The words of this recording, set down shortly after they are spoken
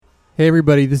Hey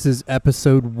everybody, this is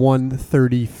episode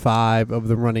 135 of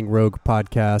the Running Rogue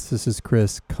podcast. This is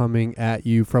Chris coming at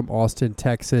you from Austin,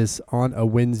 Texas on a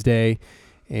Wednesday,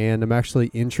 and I'm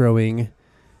actually introing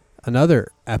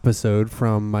another episode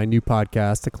from my new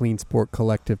podcast, the Clean Sport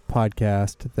Collective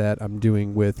podcast that I'm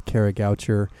doing with Kara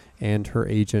Goucher and her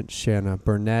agent Shanna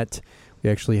Burnett. We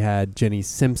actually had Jenny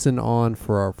Simpson on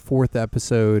for our fourth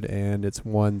episode, and it's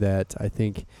one that I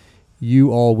think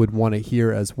you all would want to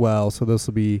hear as well. So this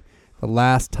will be the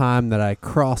last time that I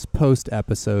cross-post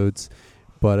episodes,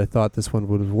 but I thought this one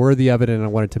was worthy of it, and I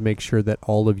wanted to make sure that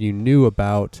all of you knew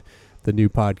about the new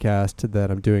podcast that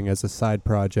I'm doing as a side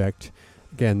project.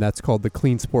 Again, that's called the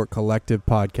Clean Sport Collective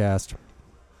podcast.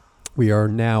 We are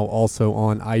now also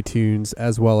on iTunes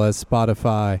as well as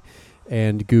Spotify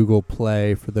and Google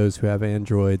Play for those who have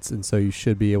Androids, and so you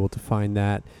should be able to find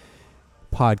that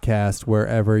podcast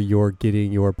wherever you're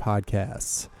getting your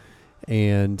podcasts.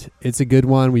 And it's a good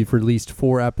one. We've released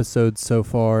 4 episodes so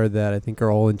far that I think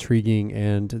are all intriguing,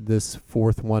 and this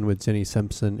fourth one with Jenny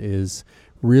Simpson is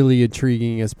really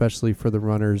intriguing, especially for the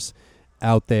runners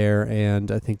out there,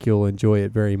 and I think you'll enjoy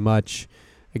it very much.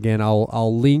 Again,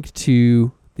 I'll link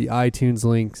to the iTunes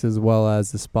links as well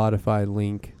as the Spotify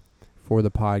link for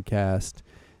the podcast,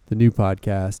 the new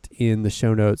podcast, in the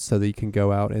show notes so that you can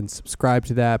go out and subscribe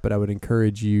to that, but I would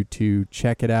encourage you to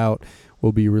check it out.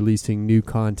 We'll be releasing new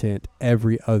content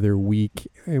every other week,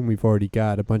 and we've already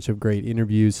got a bunch of great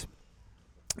interviews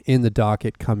in the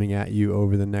docket coming at you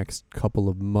over the next couple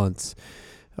of months.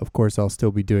 Of course, I'll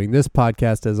still be doing this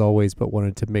podcast as always, but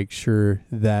wanted to make sure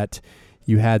that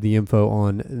you had the info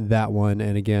on that one.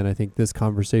 And again, I think this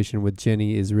conversation with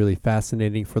Jenny is really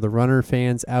fascinating for the runner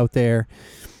fans out there.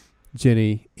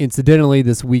 Jenny, incidentally,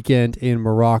 this weekend in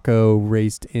Morocco,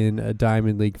 raced in a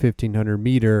Diamond League 1500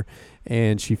 meter,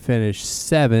 and she finished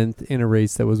 7th in a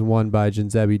race that was won by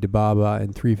Genzebi Dibaba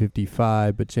in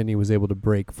 3:55, but Jenny was able to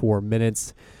break 4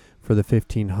 minutes for the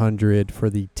 1500 for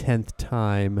the 10th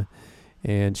time,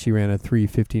 and she ran a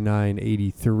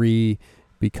 3:59.83,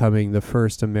 becoming the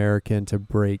first American to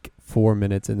break 4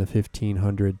 minutes in the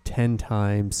 1500 10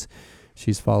 times.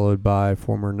 She's followed by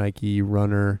former Nike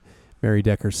runner Mary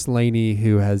Decker Slaney,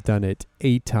 who has done it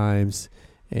 8 times,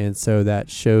 and so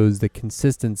that shows the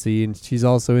consistency. And she's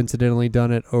also incidentally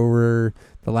done it over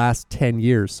the last 10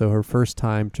 years. So her first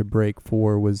time to break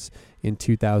 4 was in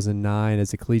 2009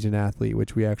 as a collegiate athlete,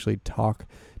 which we actually talk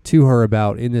to her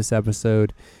about in this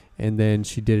episode. And then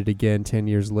she did it again 10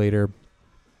 years later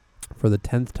for the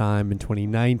 10th time in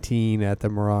 2019 at the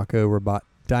Morocco Rabat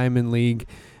Diamond League.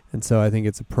 And so I think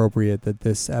it's appropriate that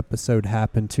this episode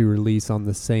happened to release on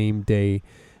the same day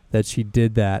that she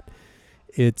did that.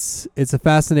 It's a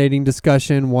fascinating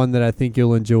discussion, one that I think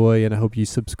you'll enjoy, and I hope you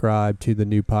subscribe to the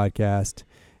new podcast.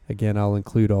 Again, I'll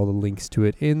include all the links to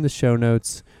it in the show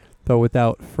notes. But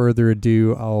without further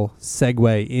ado, I'll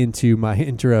segue into my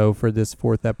intro for this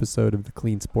 4th episode of the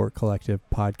Clean Sport Collective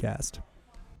podcast.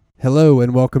 Hello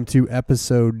and welcome to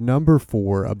episode number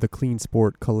 4 of the Clean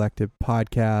Sport Collective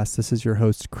podcast. This is your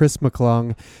host, Chris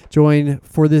McClung, joined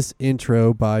for this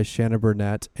intro by Shanna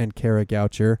Burnett and Kara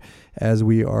Goucher, as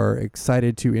we are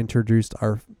excited to introduce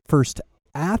our first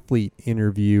athlete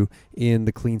interview in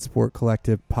the Clean Sport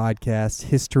Collective podcast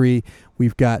history.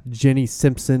 We've got Jenny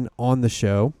Simpson on the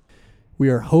show. We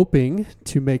are hoping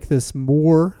to make this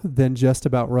more than just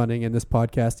about running in this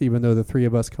podcast, even though the 3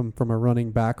 of us come from a running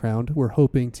background. We're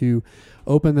hoping to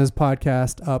open this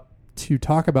podcast up to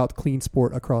talk about clean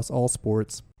sport across all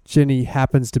sports. Jenny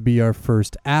happens to be our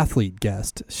first athlete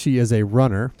guest. She is a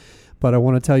runner, but I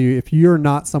want to tell you, if you're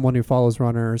not someone who follows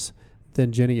runners,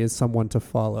 then Jenny is someone to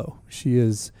follow. She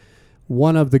is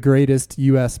one of the greatest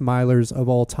U.S. milers of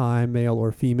all time, male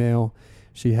or female.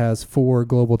 She has 4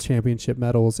 global championship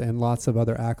medals and lots of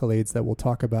other accolades that we'll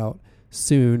talk about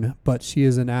soon. But she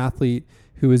is an athlete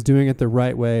who is doing it the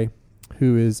right way,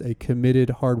 who is a committed,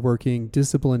 hardworking,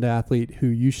 disciplined athlete who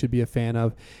you should be a fan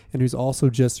of, and who's also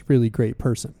just a really great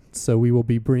person. So we will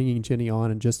be bringing Jenny on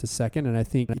in just a second. And I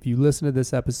think if you listen to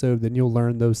this episode, then you'll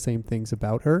learn those same things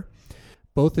about her.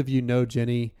 Both of you know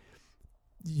Jenny.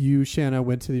 You, Shanna,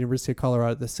 went to the University of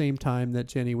Colorado at the same time that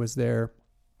Jenny was there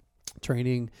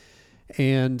training.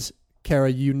 And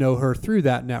Kara, you know her through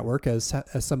that network as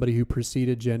somebody who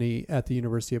preceded Jenny at the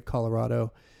University of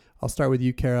Colorado. I'll start with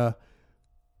you, Kara.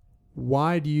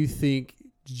 Why do you think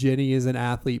Jenny is an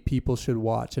athlete people should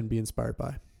watch and be inspired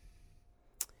by?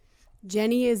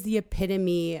 Jenny is the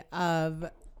epitome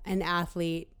of an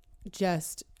athlete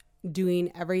just doing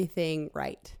everything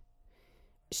right.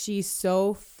 She's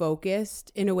so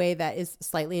focused in a way that is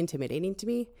slightly intimidating to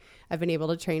me. I've been able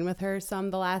to train with her some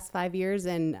the last 5 years,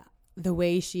 and the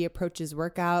way she approaches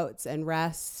workouts and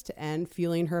rest and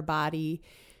fueling her body.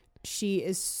 She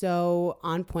is so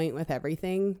on point with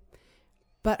everything.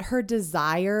 But her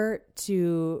desire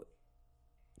to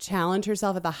challenge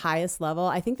herself at the highest level,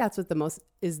 I think that's what the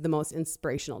most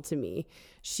inspirational to me.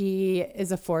 She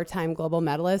is a 4-time global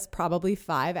medalist, probably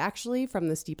 5 actually, from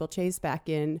the steeplechase back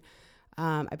in,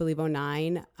 I believe,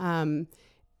 2009.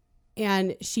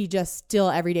 And she just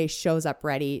still every day shows up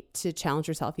ready to challenge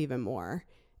herself even more.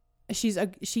 She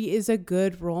is a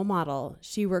good role model.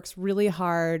 She works really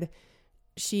hard.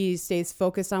 She stays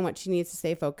focused on what she needs to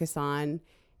stay focused on,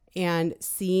 and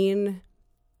seeing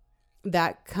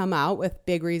that come out with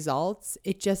big results,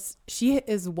 she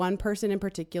is one person in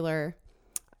particular.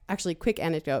 Actually, quick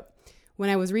anecdote. When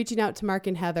I was reaching out to Mark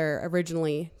and Heather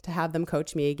originally to have them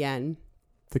coach me again.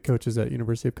 The coaches at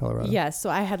University of Colorado. Yes. So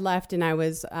I had left and I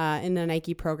was in a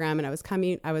Nike program, and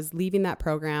I was leaving that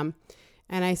program.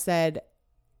 And I said,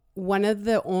 one of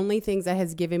the only things that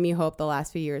has given me hope the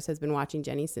last few years has been watching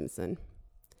Jenny Simpson.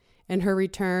 And her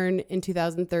return in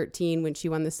 2013 when she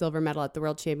won the silver medal at the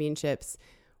World Championships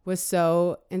was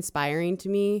so inspiring to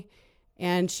me.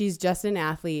 And she's just an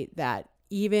athlete that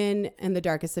even in the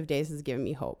darkest of days has given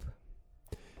me hope.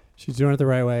 She's doing it the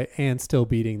right way and still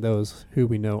beating those who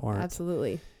we know aren't.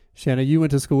 Absolutely. Shanna, you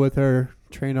went to school with her,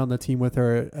 trained on the team with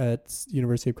her at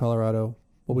University of Colorado.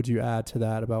 What would you add to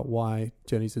that about why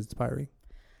Jenny's inspiring?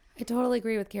 I totally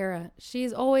agree with Kara.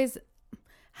 She's always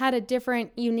had a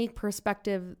different, unique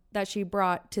perspective that she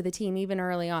brought to the team, even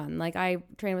early on. Like, I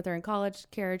trained with her in college.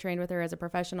 Kara trained with her as a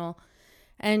professional.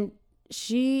 And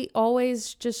she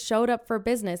always just showed up for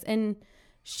business. And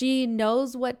she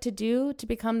knows what to do to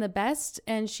become the best.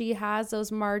 And she has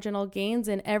those marginal gains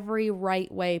in every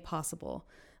right way possible.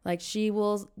 Like, she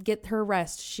will get her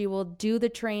rest. She will do the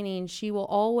training. She will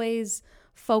always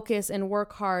focus and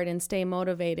work hard and stay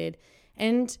motivated.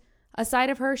 And aside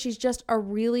of her, she's just a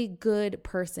really good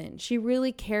person. She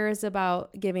really cares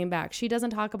about giving back. She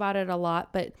doesn't talk about it a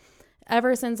lot, but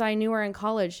ever since I knew her in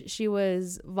college, she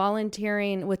was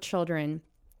volunteering with children.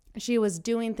 She was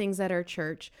doing things at her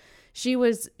church. She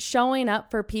was showing up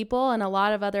for people in a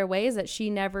lot of other ways that she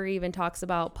never even talks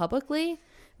about publicly.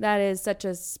 That is such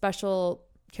a special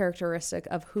characteristic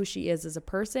of who she is as a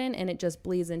person, and it just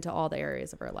bleeds into all the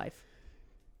areas of her life.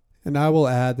 And I will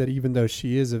add that even though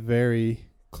she is a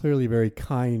clearly very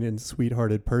kind and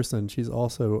sweethearted person, she's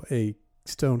also a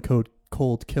stone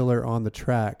cold killer on the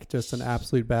track. Just an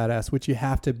absolute badass, which you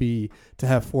have to be to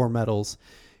have 4 medals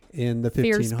in the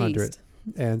 1500.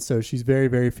 And so she's very,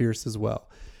 very fierce as well.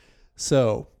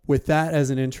 So with that as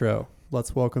an intro,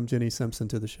 let's welcome Jenny Simpson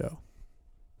to the show.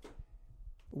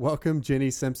 Welcome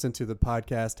Jenny Simpson to the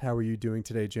podcast. How are you doing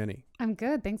today, Jenny? I'm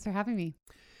good. Thanks for having me.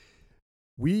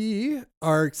 We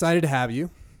are excited to have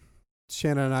you.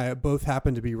 Shanna and I both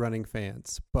happen to be running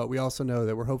fans, but we also know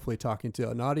that we're hopefully talking to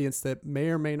an audience that may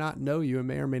or may not know you and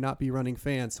may or may not be running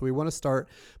fans. So we want to start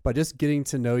by just getting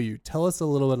to know you. Tell us a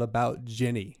little bit about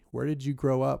Jenny. Where did you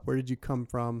grow up? Where did you come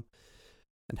from?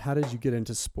 And how did you get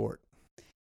into sport?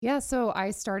 Yeah, so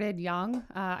I started young.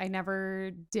 I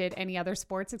never did any other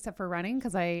sports except for running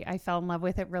because I fell in love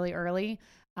with it really early.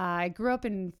 I grew up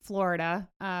in Florida.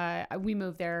 We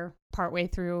moved there partway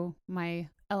through my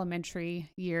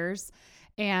elementary years.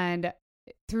 And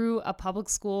through a public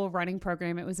school running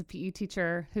program, it was a PE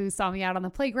teacher who saw me out on the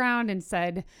playground and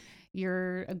said,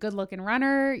 "You're a good looking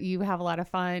runner. You have a lot of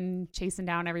fun chasing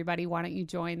down everybody. Why don't you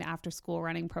join the after school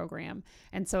running program?"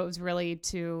 And so it was really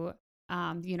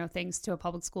thanks to a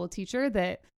public school teacher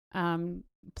that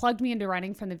plugged me into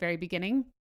running from the very beginning.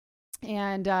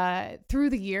 And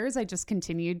through the years, I just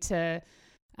continued to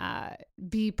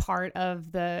be part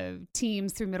of the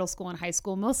teams through middle school and high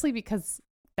school, mostly because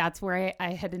that's where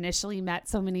I had initially met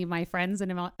so many of my friends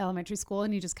in elementary school,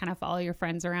 and you just kind of follow your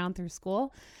friends around through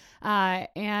school.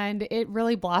 And it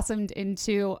really blossomed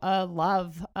into a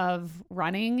love of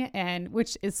running, and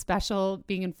which is special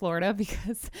being in Florida,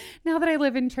 because now that I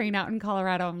live and train out in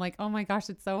Colorado, I'm like, oh my gosh,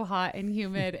 it's so hot and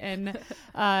humid. And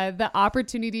the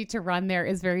opportunity to run there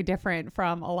is very different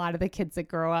from a lot of the kids that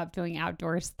grow up doing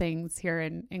outdoors things here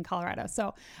in Colorado.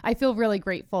 So I feel really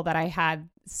grateful that I had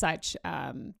such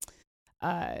a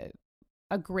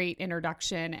great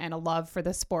introduction and a love for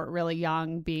the sport really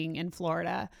young, being in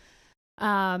Florida.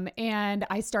 And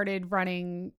I started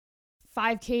running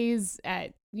 5Ks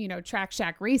at, Track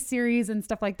Shack race series and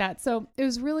stuff like that. So it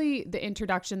was really the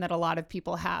introduction that a lot of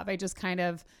people have. I just kind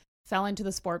of fell into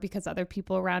the sport because other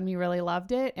people around me really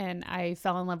loved it. And I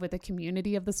fell in love with the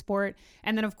community of the sport.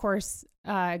 And then, of course,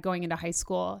 going into high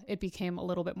school, it became a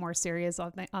little bit more serious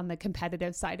on the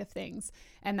competitive side of things.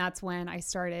 And that's when I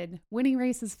started winning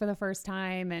races for the first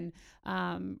time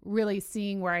and really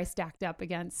seeing where I stacked up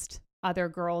against other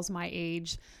girls my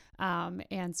age,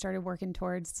 and started working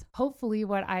towards hopefully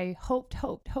what I hoped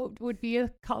would be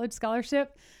a college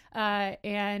scholarship.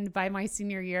 And by my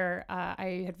senior year,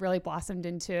 I had really blossomed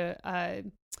into a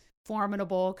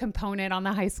formidable component on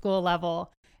the high school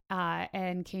level,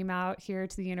 and came out here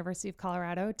to the University of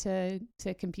Colorado to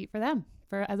compete for them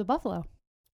as a Buffalo.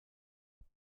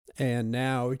 And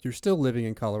now you're still living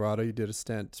in Colorado. You did a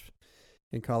stint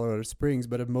in Colorado Springs,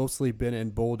 but have mostly been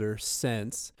in Boulder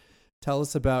since. Tell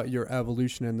us about your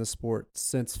evolution in the sport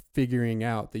since figuring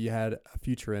out that you had a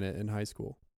future in it in high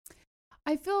school.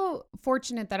 I feel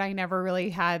fortunate that I never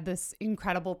really had this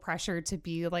incredible pressure to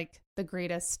be like the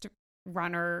greatest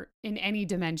runner in any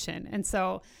dimension. And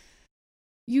so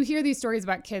you hear these stories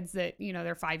about kids that,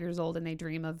 they're 5 years old and they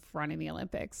dream of running the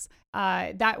Olympics.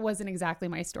 That wasn't exactly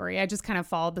my story. I just kind of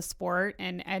followed the sport.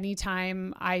 And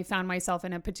anytime I found myself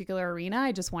in a particular arena,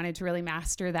 I just wanted to really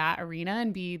master that arena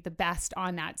and be the best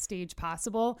on that stage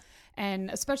possible.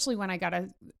 And especially when I got a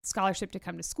scholarship to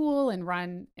come to school and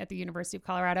run at the University of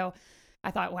Colorado,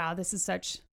 I thought, wow, this is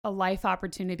such a life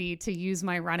opportunity to use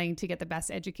my running to get the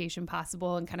best education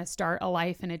possible and kind of start a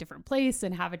life in a different place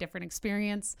and have a different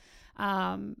experience.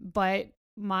 But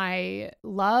my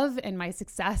love and my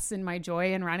success and my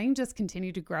joy in running just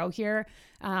continued to grow here.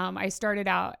 I started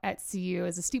out at CU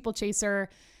as a steeplechaser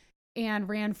and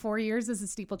ran 4 years as a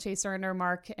steeplechaser under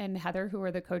Mark and Heather, who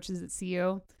were the coaches at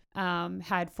CU.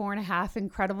 Had 4.5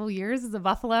 incredible years as a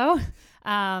Buffalo,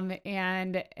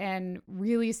 and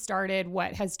really started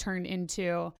what has turned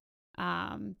into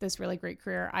this really great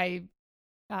career. I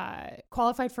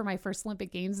qualified for my first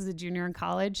Olympic Games as a junior in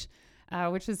college,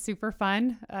 which was super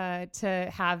fun to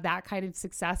have that kind of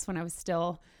success when I was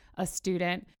still a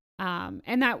student.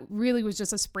 And that really was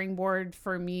just a springboard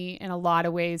for me in a lot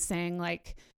of ways, saying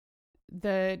like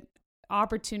the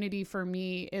opportunity for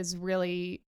me is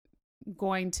really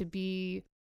going to be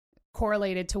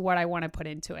correlated to what I want to put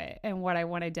into it and what I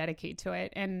want to dedicate to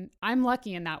it. And I'm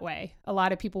lucky in that way. A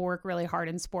lot of people work really hard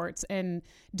in sports and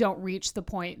don't reach the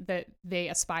point that they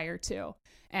aspire to.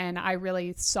 And I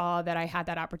really saw that I had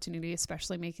that opportunity,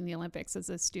 especially making the Olympics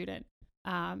as a student.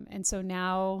 And so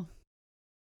now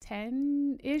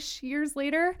 10-ish years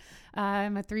later,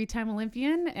 I'm a 3-time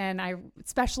Olympian and I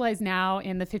specialize now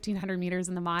in the 1500 meters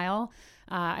and the mile.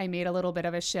 I made a little bit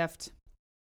of a shift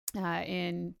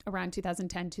in around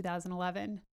 2010,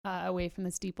 2011, away from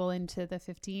the steeple into the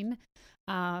 15,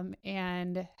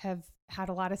 and have had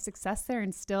a lot of success there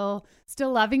and still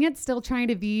loving it, still trying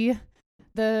to be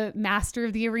the master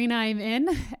of the arena I'm in.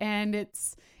 And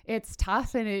it's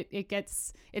tough and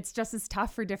it's just as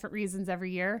tough for different reasons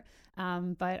every year.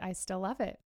 But I still love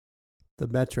it. The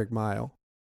metric mile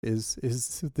is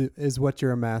what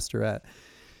you're a master at.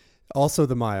 Also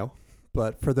the mile.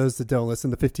 But for those that don't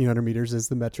listen, the 1,500 meters is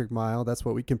the metric mile. That's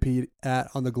what we compete at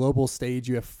on the global stage.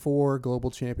 You have 4 global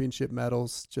championship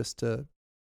medals. Just to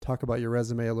talk about your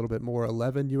resume a little bit more,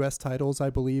 11 U.S. titles, I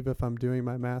believe, if I'm doing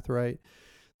my math right,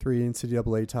 3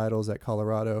 NCAA titles at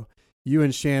Colorado. You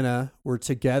and Shanna were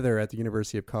together at the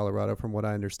University of Colorado, from what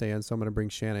I understand. So I'm going to bring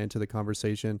Shanna into the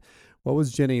conversation. What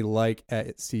was Jenny like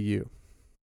at CU?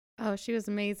 Oh, she was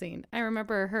amazing. I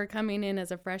remember her coming in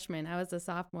as a freshman. I was a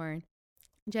sophomore.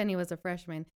 Jenny was a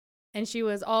freshman, and she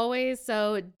was always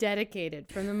so dedicated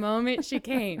from the moment she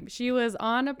came. She was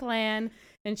on a plan,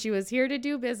 and she was here to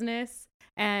do business,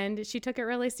 and she took it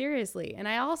really seriously. And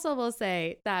I also will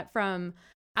say that from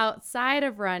outside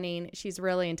of running, she's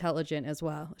really intelligent as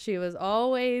well. She was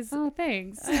always... Oh,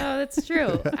 thanks. Oh, that's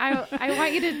true. I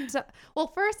want you to... Well,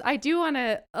 first, I do want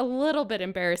to a little bit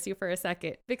embarrass you for a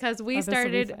second, because we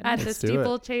started at the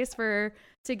steeplechase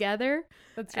together.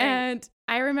 That's right. And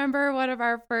I remember one of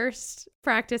our first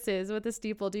practices with the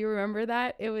steeple. Do you remember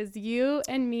that? It was you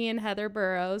and me and Heather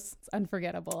Burrows. It's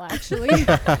unforgettable, actually.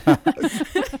 So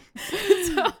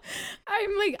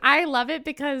I'm like, I love it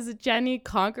because Jenny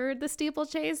conquered the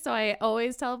steeplechase. So I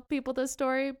always tell people this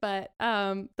story, but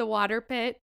the water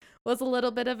pit was a little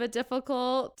bit of a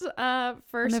difficult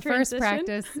first first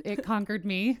practice, it conquered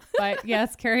me. But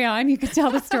yes, carry on. You could tell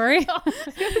the story.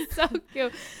 It was so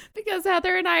cute because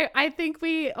Heather and I think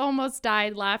we almost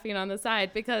died laughing on the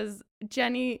side because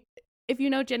Jenny, if you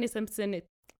know Jenny Simpson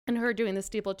and her doing the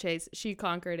steeplechase, she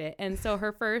conquered it. And so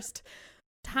her first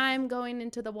time going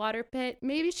into the water pit,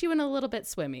 maybe she went a little bit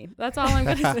swimmy. That's all I'm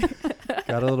going to say.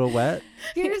 Got a little wet.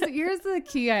 Here's the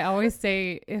key. I always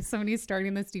say if somebody's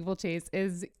starting the steeplechase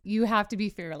is you have to be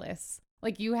fearless.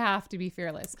 Like you have to be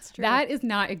fearless. That is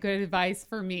not a good advice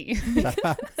for me.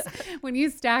 When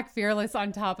you stack fearless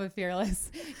on top of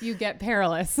fearless, you get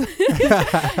perilous.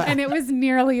 And it was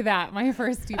nearly that my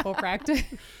first steeple practice.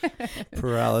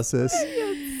 Paralysis.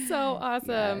 So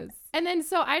awesome. Yes. And then,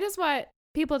 so I just want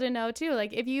people to know too,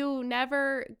 like if you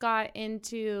never got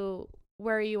into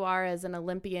where you are as an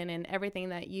Olympian and everything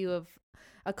that you have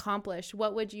accomplished,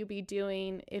 what would you be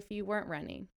doing if you weren't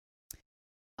running?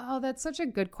 Oh, that's such a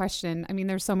good question. I mean,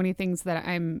 there's so many things that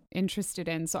I'm interested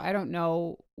in, so I don't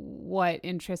know what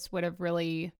interests would have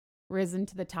really risen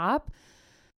to the top.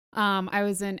 I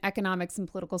was an economics and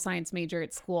political science major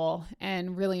at school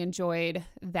and really enjoyed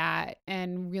that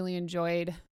and really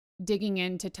enjoyed digging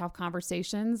into tough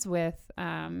conversations with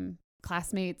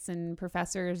classmates and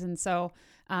professors. And so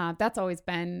that's always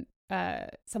been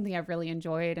something I've really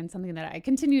enjoyed and something that I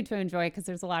continue to enjoy because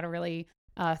there's a lot of really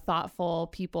thoughtful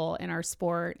people in our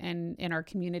sport and in our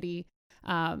community.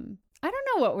 I don't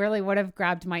know what really would have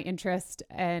grabbed my interest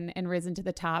and risen to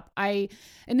the top. I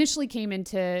initially came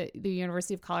into the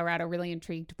University of Colorado really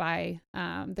intrigued by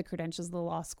the credentials of the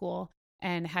law school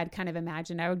and had kind of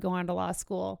imagined I would go on to law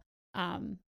school.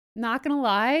 Not going to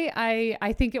lie,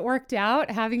 I think it worked out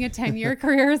having a 10-year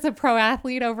career as a pro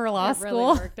athlete over law school.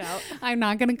 Really worked out. I'm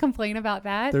not going to complain about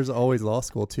that. There's always law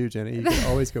school too, Jenny. You can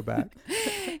always go back.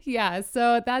 Yeah,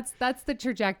 so that's the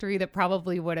trajectory that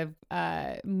probably would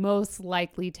have most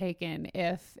likely taken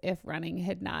if running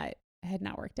had not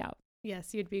worked out.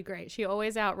 Yes, you'd be great. She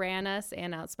always outran us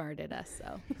and outsmarted us.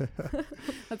 So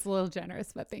that's a little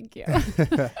generous, but thank you.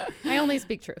 I only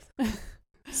speak truth.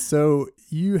 So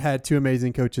you had two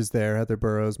amazing coaches there, Heather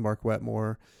Burrows, Mark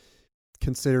Wetmore,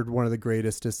 considered one of the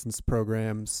greatest distance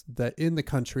programs that in the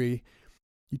country.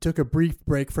 You took a brief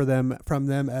break from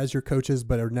them as your coaches,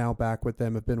 but are now back with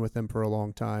them, have been with them for a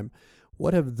long time.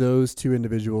 What have those two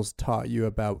individuals taught you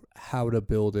about how to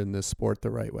build in this sport the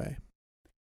right way?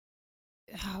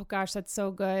 Oh gosh, that's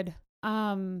so good.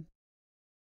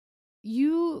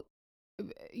 You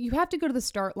have to go to the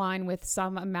start line with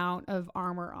some amount of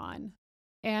armor on.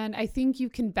 And I think you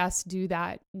can best do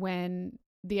that when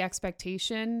the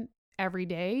expectation every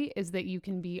day is that you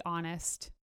can be honest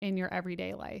in your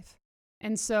everyday life.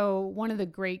 And so one of the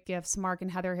great gifts Mark and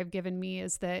Heather have given me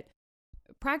is that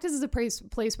practice is a place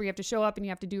where you have to show up and you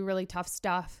have to do really tough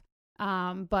stuff.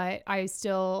 But I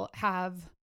still have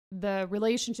the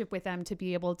relationship with them to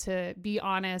be able to be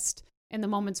honest in the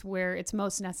moments where it's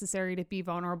most necessary to be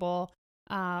vulnerable.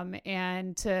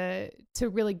 And to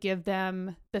really give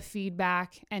them the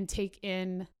feedback and take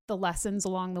in the lessons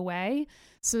along the way.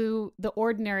 So the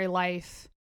ordinary life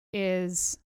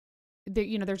is that,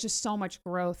 there's just so much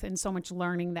growth and so much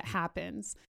learning that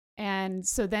happens. And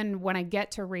so then when I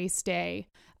get to race day,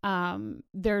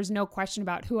 there's no question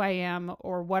about who I am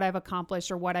or what I've accomplished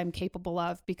or what I'm capable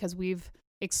of because we've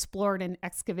explored and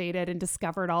excavated and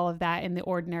discovered all of that in the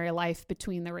ordinary life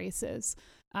between the races.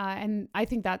 And I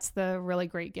think that's the really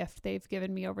great gift they've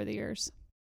given me over the years.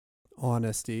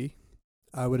 Honesty.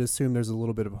 I would assume there's a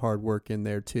little bit of hard work in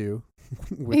there too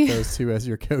with those two as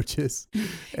your coaches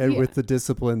and with the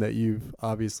discipline that you've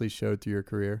obviously showed through your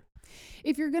career.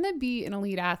 If you're going to be an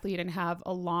elite athlete and have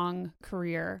a long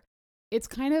career, it's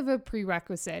kind of a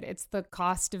prerequisite. It's the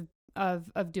cost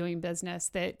of doing business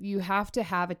that you have to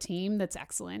have a team that's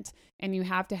excellent and you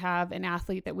have to have an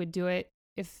athlete that would do it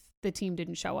if the team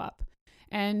didn't show up.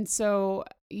 And so,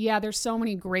 there's so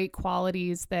many great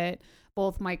qualities that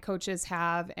both my coaches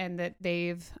have and that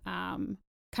they've kind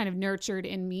of nurtured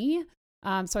in me.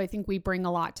 So I think we bring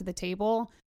a lot to the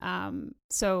table.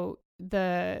 So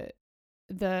the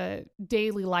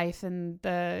daily life and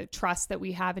the trust that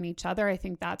we have in each other, I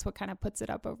think that's what kind of puts it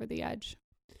up over the edge.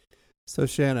 So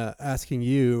Shanna, asking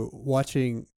you,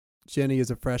 watching Jenny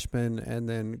as a freshman and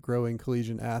then growing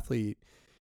collegiate athlete,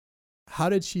 how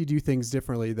did she do things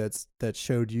differently that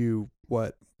showed you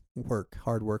what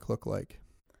hard work looked like?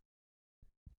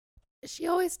 She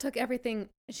always took everything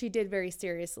she did very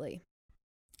seriously.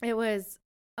 It was,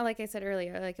 like I said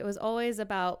earlier, it was always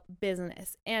about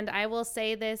business. And I will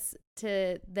say this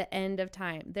to the end of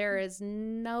time. There is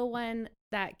no one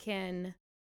that can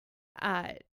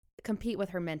compete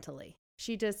with her mentally.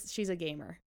 She's a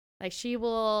gamer. She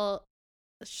will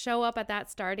show up at that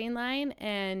starting line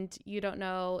and you don't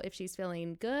know if she's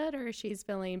feeling good or she's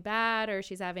feeling bad or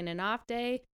she's having an off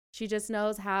day. She just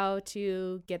knows how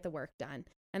to get the work done.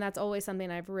 And that's always something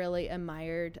I've really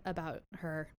admired about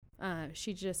her.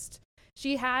 She just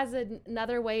she has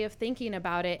another way of thinking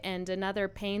about it and another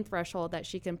pain threshold that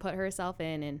she can put herself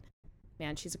in. And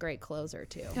man, she's a great closer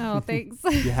too. Oh, thanks.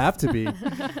 You have to be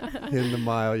in the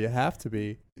mile. You have to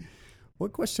be. One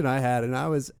question I had, and I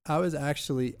was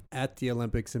actually at the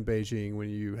Olympics in Beijing when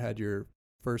you had your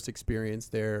first experience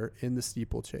there in the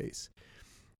steeplechase.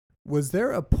 Was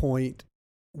there a point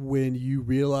when you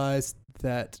realized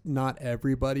that not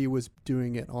everybody was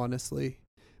doing it honestly?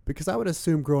 Because I would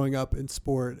assume growing up in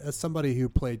sport, as somebody who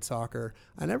played soccer,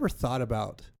 I never thought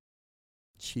about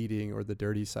cheating or the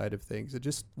dirty side of things. It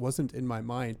just wasn't in my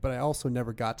mind, but I also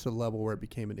never got to the level where it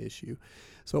became an issue.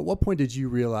 So at what point did you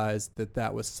realize that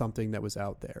that was something that was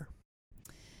out there?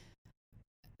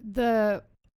 The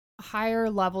higher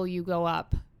level you go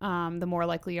up, the more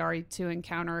likely you are to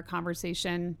encounter a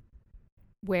conversation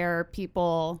where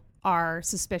people are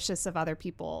suspicious of other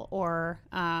people, or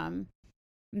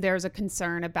there's a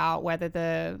concern about whether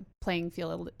the playing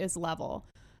field is level.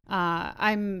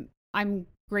 I'm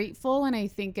grateful, and I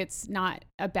think it's not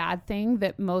a bad thing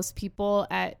that most people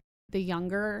at the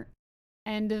younger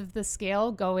end of the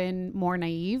scale go in more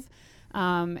naive,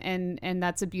 and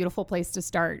that's a beautiful place to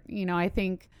start. You know, I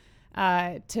think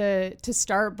to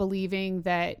start believing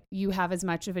that you have as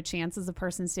much of a chance as the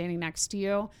person standing next to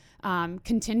you,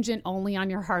 contingent only on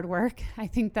your hard work. I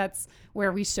think that's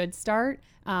where we should start.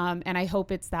 And I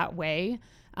hope it's that way.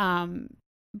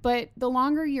 But the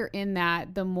longer you're in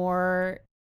that, the more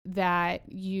that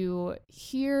you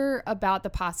hear about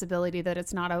the possibility that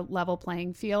it's not a level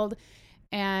playing field.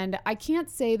 And I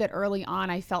can't say that early on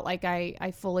I felt like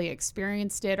I fully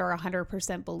experienced it or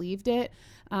 100% believed it.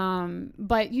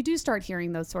 But you do start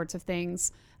hearing those sorts of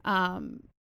things.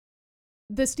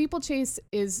 The steeplechase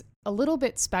is a little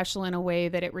bit special in a way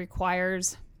that it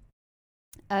requires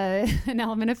an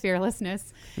element of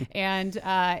fearlessness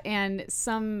and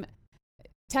some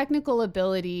technical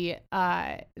ability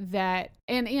that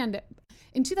and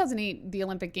in 2008, the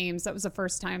Olympic Games, that was the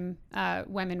first time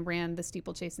women ran the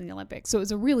steeplechase in the Olympics. So it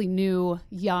was a really new,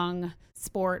 young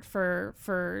sport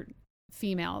for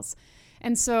females.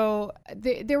 And so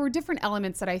there were different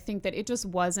elements that I think that it just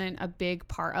wasn't a big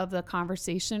part of the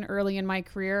conversation early in my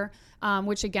career,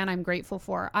 which again, I'm grateful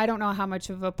for. I don't know how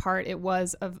much of a part it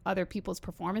was of other people's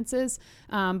performances,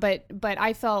 but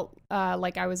I felt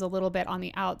like I was a little bit on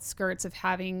the outskirts of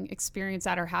having experienced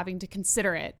that or having to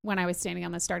consider it when I was standing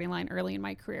on the starting line early in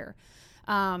my career.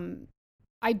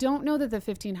 I don't know that the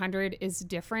 1500 is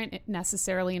different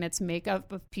necessarily in its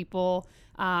makeup of people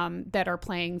that are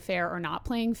playing fair or not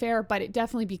playing fair, but it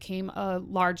definitely became a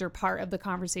larger part of the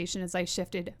conversation as I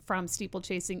shifted from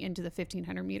steeplechasing into the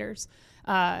 1500 meters.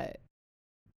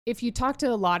 If you talk to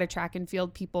a lot of track and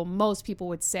field people, most people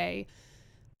would say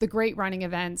the great running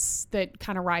events that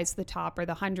kind of rise to the top are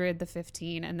the 100, the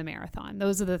 15, and the marathon.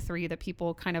 Those are the three that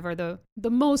people kind of are the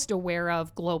most aware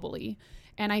of globally.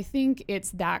 And I think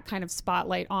it's that kind of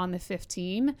spotlight on the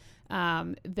 15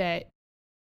 that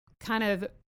kind of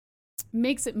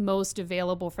makes it most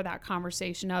available for that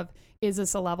conversation of, is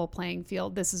this a level playing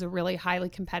field? This is a really highly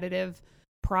competitive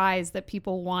prize that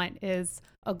people want, is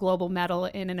a global medal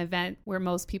in an event where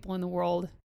most people in the world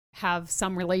have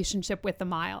some relationship with the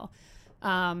mile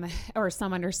or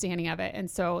some understanding of it. And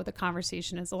so the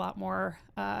conversation is a lot more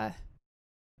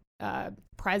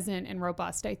present and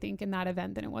robust, I think, in that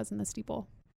event than it was in the steeple.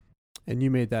 And you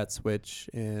made that switch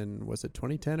in, was it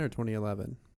 2010 or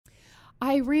 2011?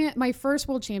 I ran my first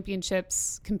world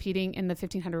championships competing in the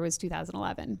 1500 was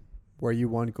 2011. Where you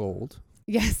won gold.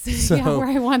 Yes. So, yeah, where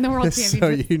I won the world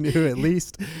championship. So you knew at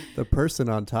least the person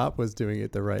on top was doing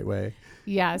it the right way.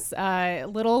 Yes.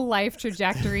 Little life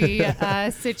trajectory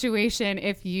situation.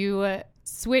 If you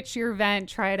switch your event,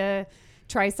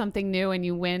 try something new and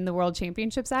you win the world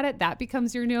championships at it, that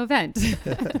becomes your new event.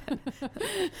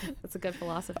 That's a good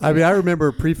philosophy. I mean, I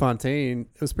remember Prefontaine.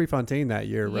 It was Prefontaine that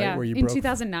year, right? Yeah, Where you in broke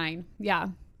 2009. Yeah.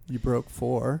 You broke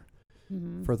 4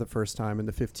 for the first time in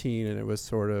the 15, and it was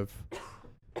sort of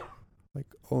like,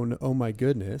 oh my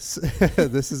goodness,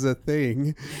 this is a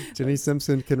thing. Jenny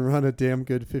Simpson can run a damn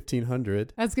good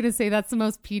 1500. I was going to say that's the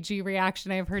most PG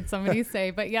reaction I've heard somebody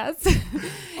say, but yes.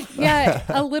 Yeah,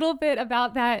 a little bit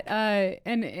about that.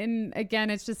 And again,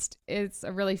 it's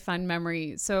a really fun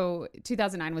memory. So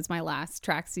 2009 was my last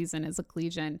track season as a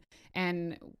collegian,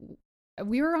 and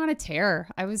we were on a tear.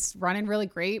 I was running really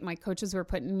great. My coaches were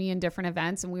putting me in different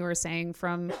events, and we were saying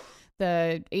from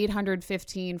the 800,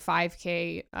 15,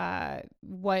 5K,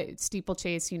 what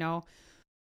steeplechase,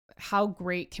 how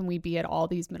great can we be at all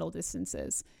these middle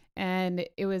distances? And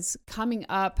it was coming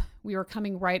up, we were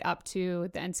coming right up to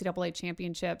the NCAA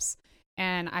championships,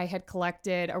 and I had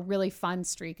collected a really fun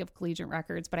streak of collegiate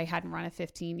records, but I hadn't run a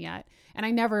 15 yet. And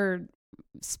I never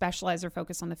specialize or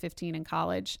focus on the 15 in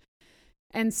college.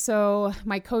 And so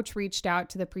my coach reached out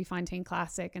to the Prefontaine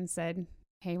Classic and said,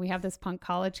 hey, we have this punk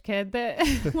college kid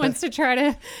that wants to try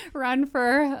to run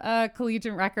for a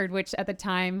collegiate record, which at the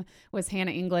time was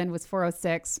Hannah England, was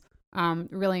 4:06.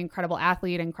 Really incredible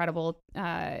athlete, incredible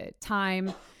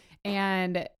time.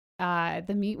 And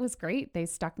the meet was great. They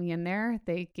stuck me in there.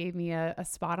 They gave me a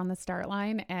spot on the start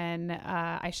line, and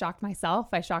I shocked myself.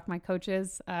 I shocked my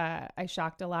coaches. I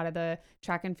shocked a lot of the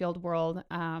track and field world.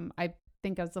 I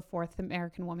think I was the 4th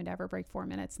American woman to ever break 4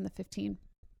 minutes in the 15.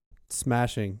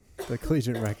 Smashing the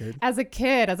collegiate record. As a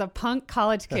kid, as a punk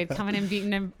college kid coming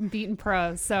in beating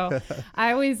pros. So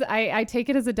I take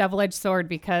it as a double-edged sword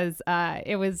because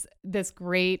it was this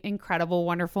great, incredible,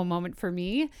 wonderful moment for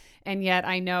me. And yet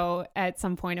I know at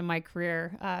some point in my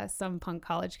career, some punk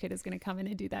college kid is going to come in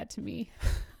and do that to me.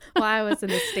 Well, I was in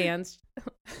the stands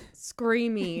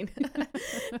screaming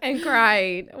and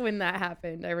crying when that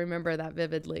happened. I remember that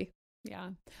vividly. Yeah.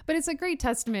 But it's a great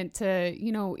testament to,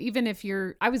 even if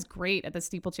I was great at the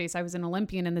steeplechase. I was an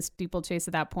Olympian in the steeplechase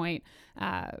at that point.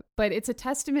 But it's a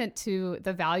testament to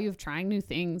the value of trying new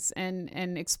things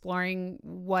and exploring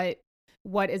what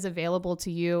is available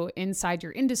to you inside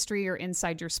your industry or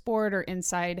inside your sport or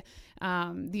inside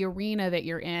the arena that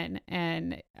you're in,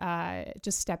 and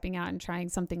just stepping out and trying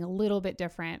something a little bit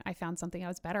different. I found something I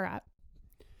was better at.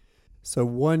 So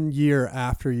 1 year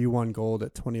after you won gold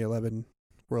at 2011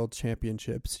 World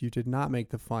Championships, you did not make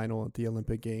the final at the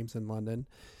Olympic Games in London.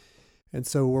 And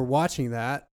so we're watching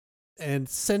that. And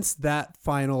since that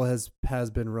final has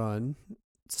been run,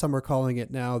 some are calling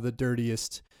it now the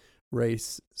dirtiest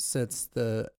race since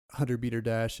the 100-meter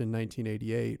dash in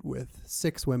 1988, with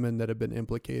 6 women that have been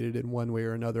implicated in one way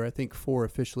or another. I think 4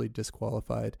 officially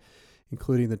disqualified,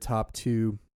 including the top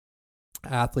 2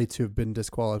 athletes who have been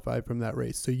disqualified from that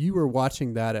race. So you were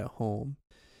watching that at home.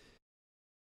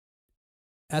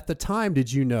 At the time,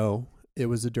 did you know it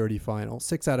was a dirty final?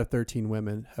 6 out of 13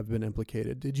 women have been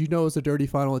implicated. Did you know it was a dirty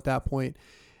final at that point?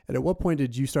 And at what point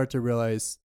did you start to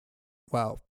realize,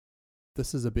 wow,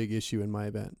 this is a big issue in my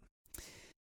event?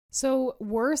 So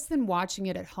worse than watching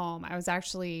it at home, I was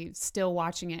actually still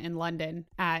watching it in London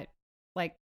at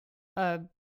a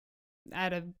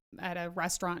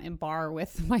restaurant and bar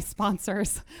with my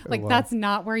sponsors. Wow. That's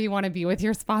not where you want to be with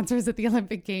your sponsors at the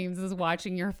Olympic Games, is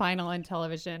watching your final on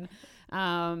television.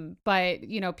 But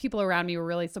people around me were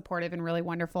really supportive and really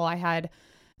wonderful. I had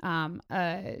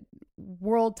a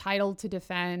world title to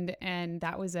defend, and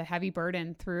that was a heavy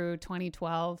burden through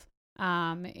 2012.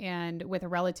 And with a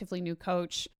relatively new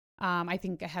coach, I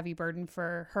think a heavy burden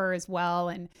for her as well.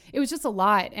 And it was just a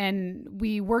lot. And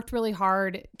we worked really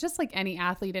hard, just like any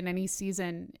athlete in any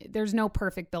season. There's no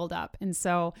perfect buildup. And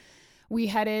so we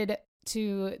headed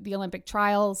to the Olympic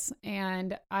trials,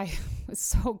 and I was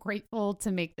so grateful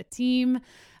to make the team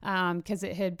because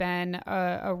it had been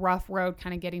a rough road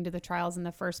kind of getting to the trials in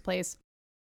the first place.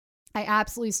 I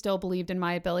absolutely still believed in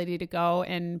my ability to go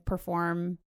and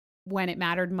perform when it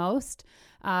mattered most,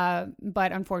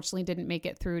 but unfortunately didn't make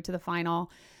it through to the final.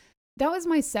 That was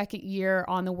my second year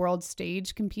on the world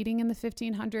stage competing in the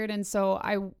 1500. And so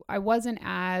I wasn't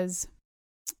as,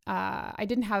 I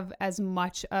didn't have as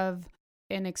much of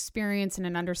an experience and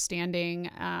an understanding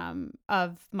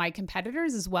of my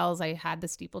competitors, as well as I had the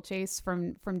steeplechase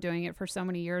from doing it for so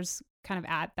many years, kind of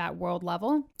at that world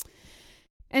level.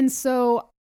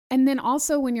 And then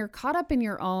also when you're caught up in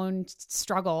your own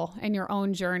struggle and your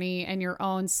own journey and your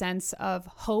own sense of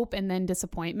hope and then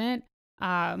disappointment,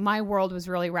 my world was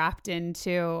really wrapped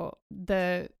into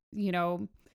the,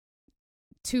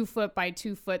 2 foot by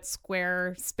 2 foot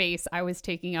square space I was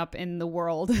taking up in the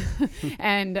world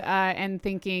and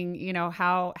thinking,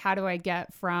 how do I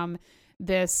get from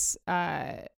this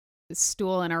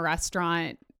stool in a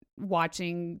restaurant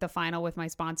watching the final with my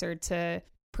sponsor to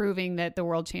proving that the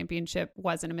world championship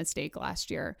wasn't a mistake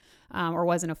last year or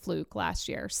wasn't a fluke last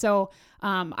year. So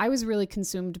I was really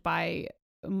consumed by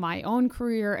my own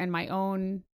career and my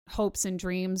own hopes and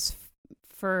dreams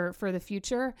for the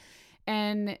future.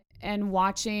 And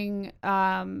watching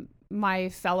my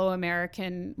fellow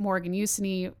American Morgan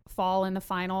Usini fall in the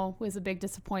final was a big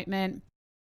disappointment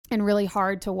and really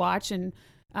hard to watch. And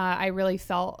I really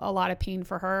felt a lot of pain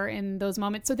for her in those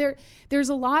moments. So there's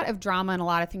a lot of drama and a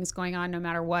lot of things going on no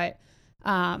matter what.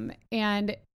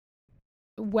 And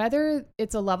whether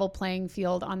it's a level playing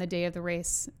field on the day of the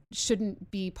race shouldn't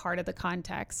be part of the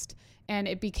context. And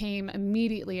it became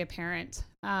immediately apparent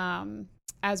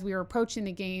as we were approaching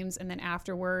the games and then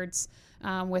afterwards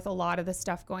with a lot of the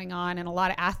stuff going on and a lot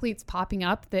of athletes popping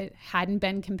up that hadn't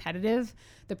been competitive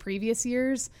the previous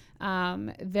years,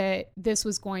 that this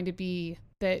was going to be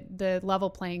that the level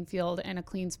playing field and a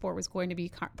clean sport was going to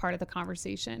be part of the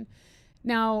conversation.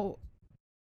 Now,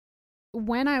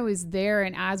 when I was there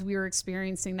and as we were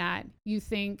experiencing that, you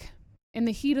think in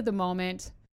the heat of the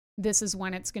moment, this is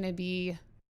when it's going to be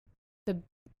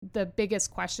the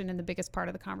biggest question and the biggest part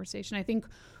of the conversation. I think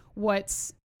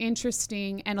what's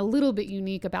interesting and a little bit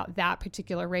unique about that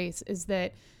particular race is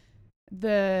that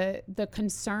the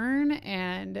concern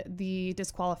and the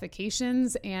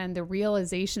disqualifications and the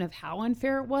realization of how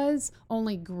unfair it was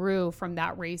only grew from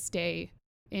that race day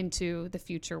into the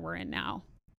future we're in now.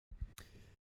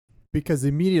 Because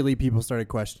immediately people started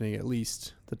questioning at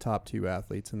least the top two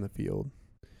athletes in the field.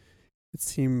 It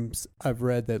seems I've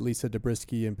read that Lisa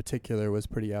Zabriskie in particular was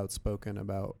pretty outspoken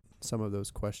about some of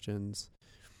those questions,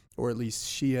 or at least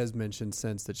she has mentioned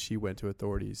since that she went to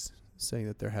authorities saying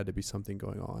that there had to be something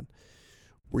going on.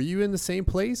 Were you in the same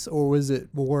place, or was it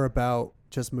more about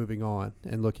just moving on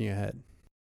and looking ahead?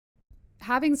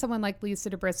 Having someone like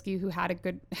Lisa Zabriskie, who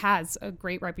has a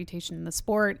great reputation in the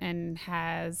sport and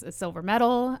has a silver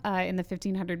medal in the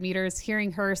 1500 meters,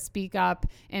 hearing her speak up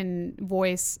and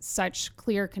voice such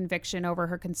clear conviction over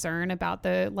her concern about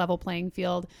the level playing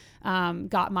field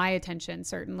got my attention,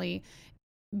 certainly.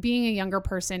 Being a younger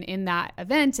person in that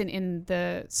event and in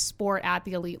the sport at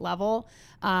the elite level,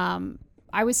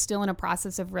 I was still in a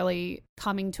process of really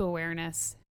coming to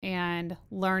awareness and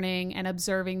learning and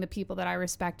observing the people that I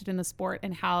respected in the sport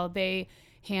and how they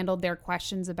handled their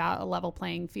questions about a level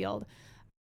playing field.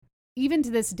 Even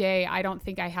to this day, I don't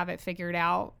think I have it figured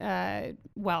out.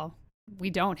 Well,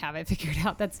 we don't have it figured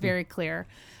out. That's very clear.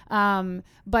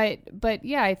 But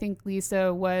yeah, I think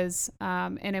Lisa was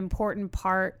an important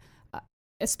part,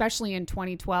 especially in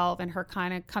 2012, and her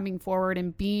kind of coming forward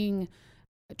and being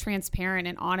transparent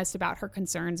and honest about her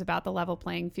concerns about the level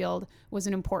playing field was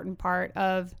an important part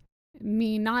of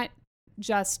me not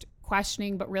just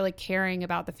questioning, but really caring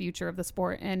about the future of the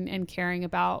sport and caring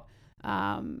about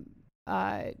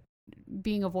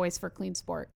being a voice for clean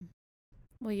sport.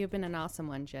 Well, you've been an awesome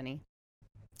one, Jenny,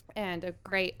 and a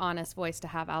great, honest voice to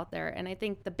have out there. And I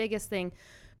think the biggest thing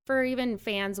for even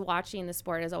fans watching the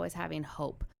sport is always having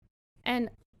hope. And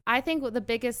I think the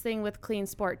biggest thing with clean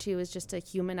sport too is just to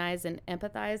humanize and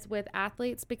empathize with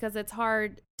athletes, because it's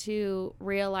hard to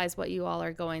realize what you all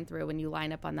are going through when you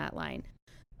line up on that line.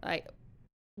 Like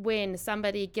when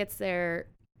somebody gets there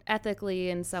ethically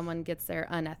and someone gets there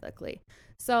unethically.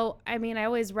 So, I mean, I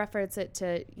always reference it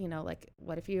to, like,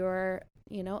 what if you were,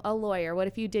 a lawyer? What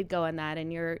if you did go in that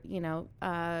and you're,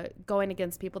 going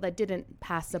against people that didn't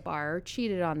pass the bar or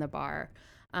cheated on the bar?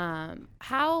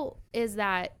 How is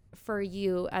that for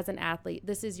you as an athlete?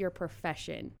 This is your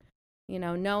profession,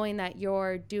 knowing that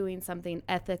you're doing something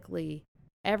ethically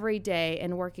every day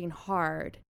and working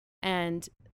hard, and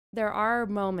there are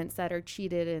moments that are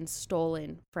cheated and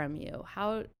stolen from you.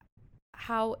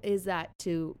 How is that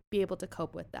to be able to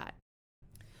cope with that?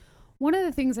 One of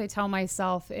the things I tell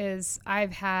myself is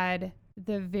I've had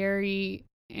the very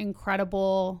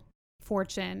incredible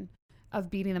fortune of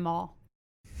beating them all.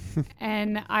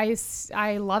 And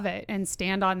I love it and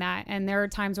stand on that. And there are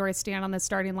times where I stand on the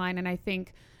starting line and I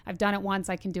think I've done it once,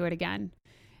 I can do it again.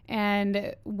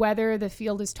 And whether the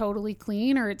field is totally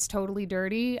clean or it's totally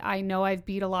dirty, I know I've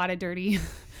beat a lot of dirty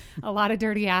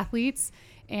athletes.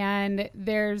 And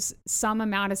there's some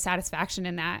amount of satisfaction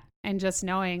in that. And just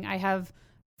knowing I have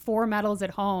 4 medals at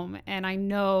home and I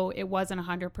know it wasn't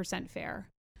 100% fair.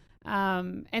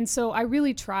 And so I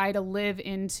really try to live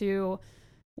into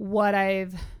what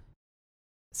I've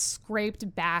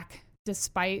scraped back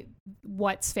despite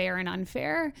what's fair and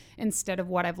unfair instead of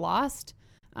what I've lost.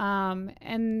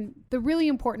 And the really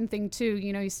important thing too,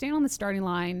 you stand on the starting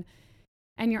line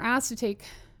and you're asked to take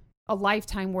a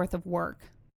lifetime worth of work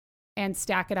and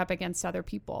stack it up against other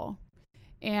people.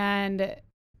 And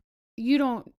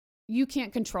you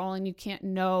can't control and you can't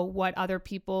know what other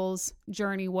people's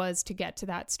journey was to get to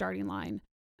that starting line.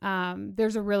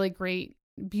 There's a really great,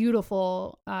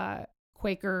 beautiful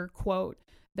Quaker quote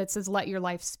that says, "Let your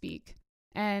life speak."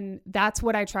 And that's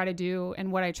what I try to do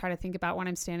and what I try to think about when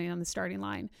I'm standing on the starting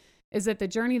line, is that the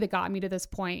journey that got me to this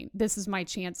point, this is my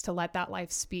chance to let that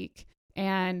life speak.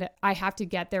 And I have to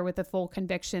get there with the full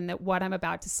conviction that what I'm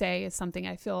about to say is something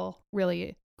I feel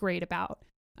really great about.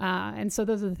 And so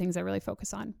those are the things I really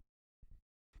focus on.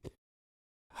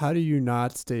 How do you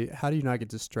not get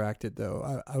distracted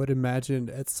though? I would imagine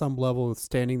at some level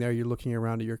standing there, you're looking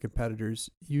around at your competitors,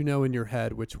 in your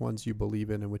head which ones you believe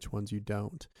in and which ones you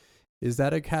don't. Is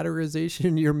that a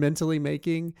categorization you're mentally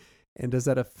making? And does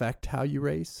that affect how you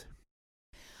race?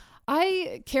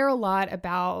 I care a lot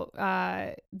about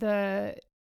the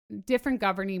different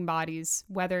governing bodies,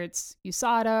 whether it's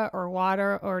USADA or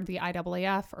WADA or the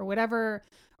IAAF or whatever,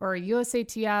 or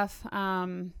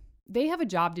USATF, they have a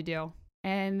job to do,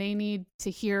 and they need to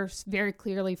hear very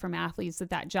clearly from athletes that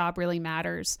that job really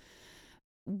matters.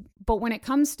 But when it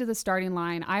comes to the starting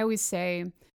line, I always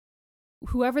say,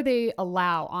 whoever they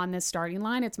allow on this starting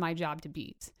line, it's my job to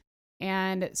beat.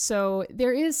 And so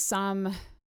there is some,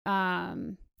 I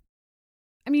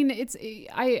mean,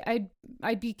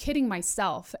 I'd be kidding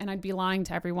myself, and I'd be lying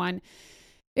to everyone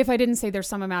if I didn't say there's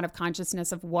some amount of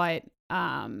consciousness of what,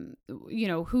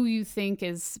 who you think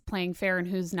is playing fair and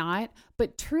who's not.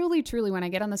 But truly, when I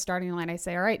get on the starting line, I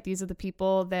say, all right, these are the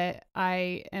people that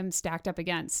I am stacked up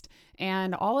against.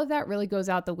 And all of that really goes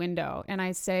out the window. And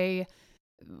I say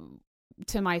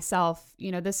to myself,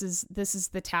 this is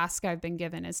the task I've been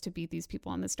given, is to beat these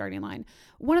people on the starting line.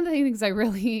 One of the things I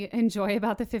really enjoy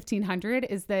about the 1500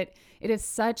 is that it is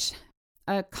such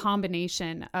a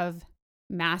combination of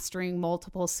mastering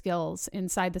multiple skills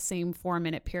inside the same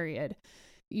 4-minute period.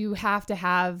 You have to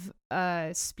have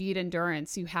speed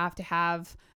endurance. You have to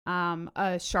have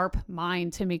a sharp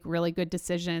mind to make really good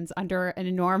decisions under an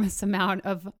enormous amount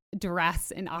of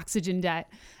duress and oxygen debt.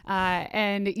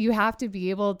 And you have to be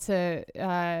able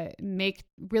to make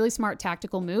really smart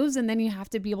tactical moves. And then you have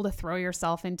to be able to throw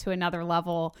yourself into another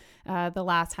level the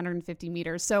last 150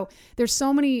 meters. So there's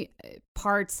so many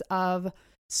parts of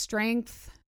strength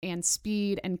and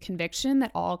speed and conviction that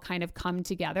all kind of come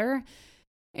together.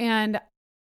 And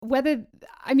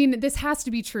this has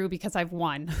to be true because I've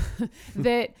won,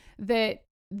 that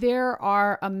there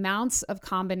are amounts of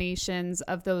combinations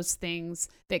of those things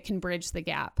that can bridge the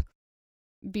gap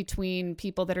between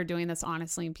people that are doing this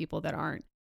honestly and people that aren't.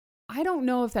 I don't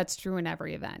know if that's true in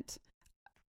every event.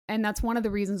 And that's one of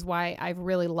the reasons why I've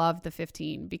really loved the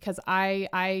 15, because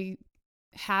I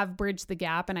have bridged the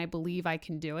gap and I believe I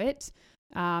can do it.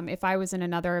 If I was in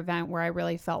another event where I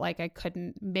really felt like I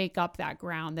couldn't make up that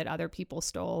ground that other people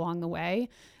stole along the way,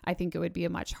 I think it would be a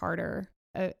much harder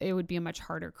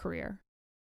career.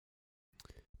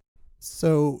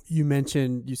 So you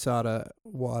mentioned USADA,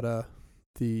 WADA,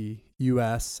 the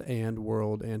U.S. and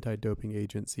world anti-doping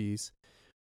agencies.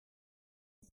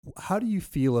 How do you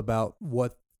feel about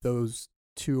what those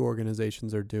two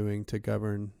organizations are doing to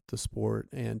govern the sport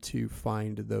and to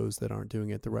find those that aren't doing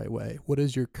it the right way? What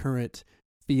is your current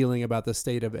feeling about the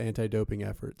state of anti-doping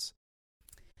efforts?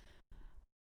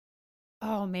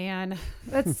 Oh man,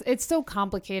 it's so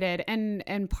complicated,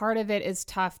 and part of it is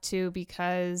tough too,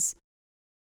 because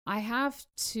you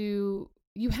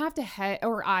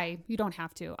don't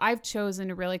have to. I've chosen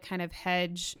to really kind of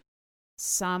hedge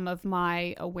some of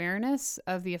my awareness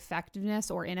of the effectiveness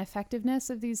or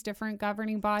ineffectiveness of these different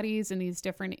governing bodies and these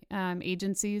different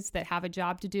agencies that have a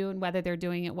job to do, and whether they're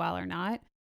doing it well or not.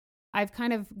 I've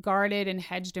kind of guarded and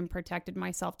hedged and protected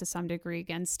myself to some degree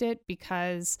against it,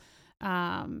 because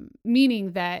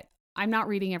meaning that I'm not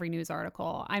reading every news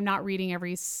article. I'm not reading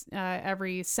every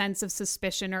sense of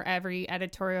suspicion or every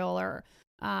editorial or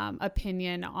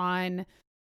opinion on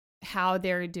how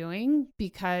they're doing,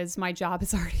 because my job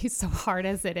is already so hard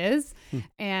as it is.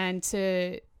 And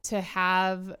to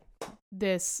have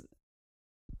this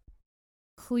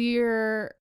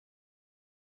clear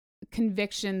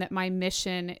conviction that my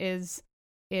mission is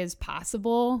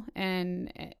possible,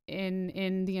 and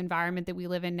in the environment that we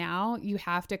live in now, you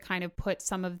have to kind of put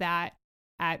some of that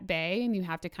at bay, and you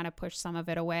have to kind of push some of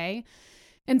it away.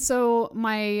 And so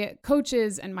my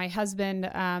coaches and my husband,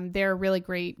 they're really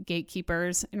great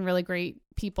gatekeepers and really great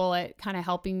people at kind of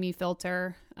helping me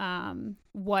filter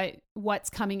what's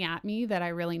coming at me that I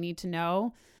really need to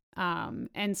know.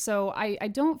 And so I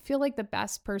don't feel like the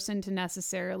best person to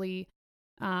necessarily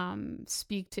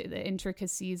speak to the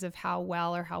intricacies of how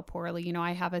well or how poorly.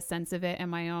 I have a sense of it in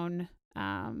my own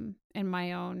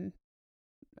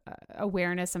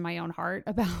awareness and my own heart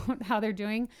about how they're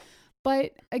doing.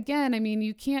 But again,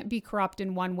 you can't be corrupt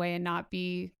in one way and not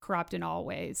be corrupt in all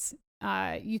ways.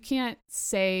 You can't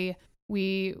say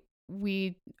we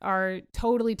are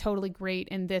totally great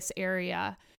in this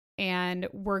area and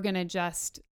we're going to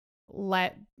just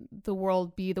let the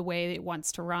world be the way it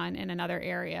wants to run in another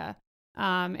area.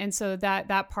 And so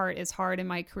that part is hard in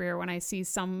my career when I see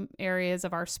some areas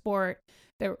of our sport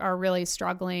that are really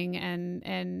struggling,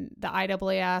 and the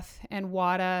IAAF and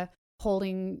WADA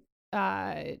holding,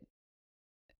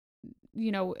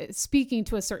 speaking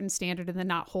to a certain standard and then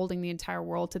not holding the entire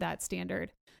world to that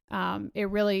standard. It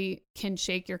really can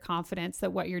shake your confidence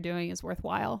that what you're doing is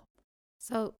worthwhile.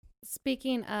 So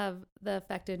speaking of the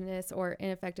effectiveness or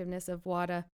ineffectiveness of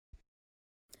WADA,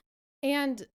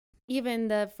 and even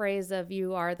the phrase of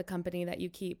 "you are the company that you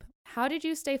keep," how did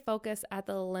you stay focused at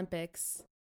the Olympics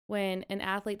when an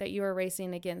athlete that you were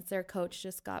racing against, their coach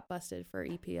just got busted for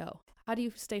EPO? How do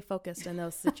you stay focused in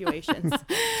those situations?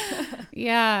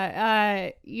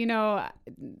 Yeah.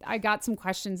 I got some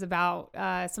questions about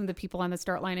some of the people on the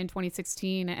start line in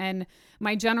 2016. And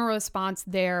my general response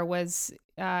there was,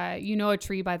 a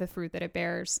tree by the fruit that it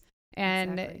bears.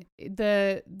 And Exactly.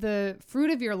 the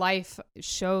fruit of your life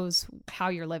shows how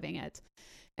you're living it.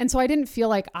 And so I didn't feel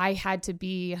like I had to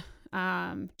be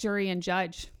jury and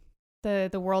judge. The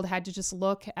world had to just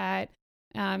look at,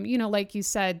 like you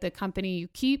said, the company you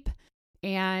keep,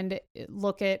 and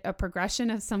look at a progression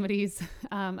of somebody's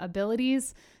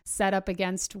abilities set up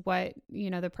against what,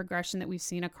 the progression that we've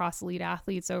seen across elite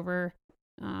athletes over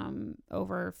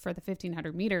for the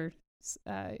 1500 meters,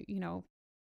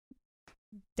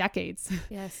 decades.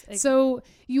 Yes. So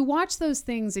you watch those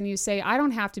things and you say, I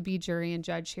don't have to be jury and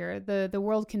judge here. The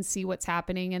world can see what's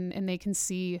happening, and they can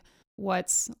see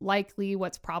what's likely,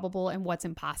 what's probable, and what's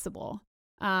impossible.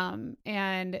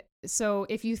 And so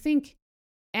if you think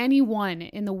anyone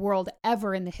in the world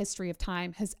ever in the history of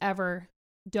time has ever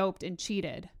doped and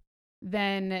cheated,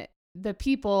 then the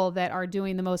people that are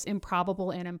doing the most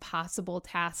improbable and impossible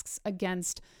tasks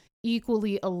against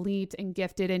equally elite and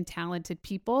gifted and talented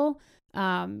people,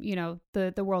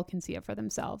 the world can see it for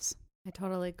themselves. I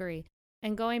totally agree.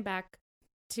 And going back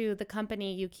to the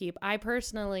company you keep, I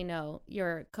personally know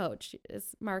your coach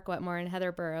is Mark Wetmore and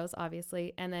Heather Burrows,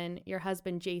 obviously, and then your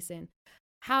husband, Jason.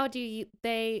 How do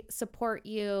they support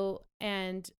you,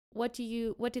 and what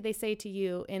do they say to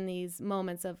you in these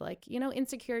moments of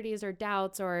insecurities or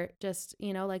doubts, or just,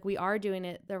 we are doing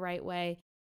it the right way?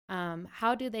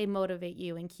 How do they motivate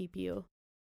you and keep you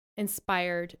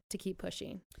inspired to keep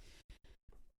pushing?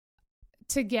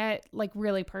 To get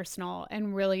really personal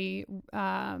and really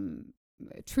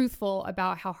truthful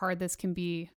about how hard this can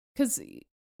be, because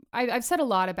I've said a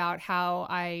lot about how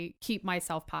I keep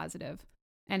myself positive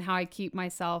and how I keep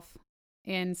myself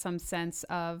in some sense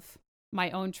of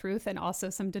my own truth and also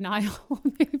some denial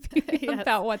maybe Yes.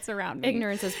 about what's around me.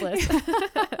 Ignorance is bliss.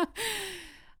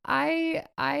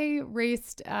 I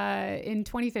raced in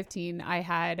 2015. I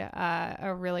had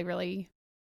a really, really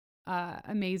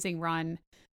amazing run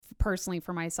personally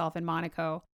for myself in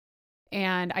Monaco.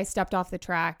 And I stepped off the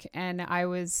track and I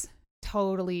was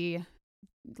totally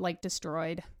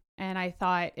destroyed. And I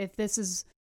thought, if this is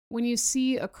when you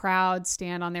see a crowd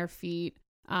stand on their feet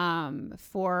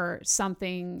for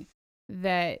something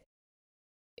that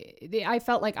I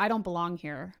felt like I don't belong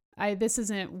here. This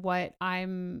isn't what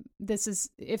this is.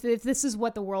 If this is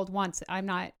what the world wants,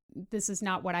 this is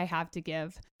not what I have to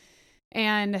give.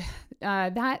 And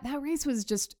that race was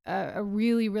just a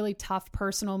really, really tough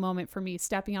personal moment for me,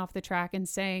 stepping off the track and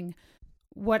saying,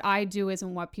 what I do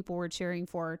isn't what people were cheering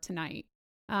for tonight.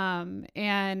 And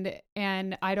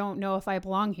I don't know if I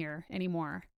belong here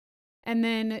anymore. And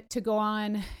then to go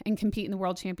on and compete in the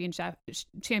world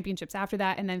championships after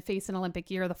that, and then face an Olympic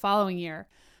year the following year.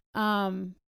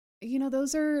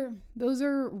 Those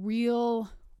are real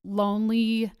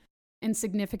lonely and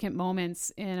significant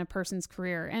moments in a person's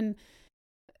career. And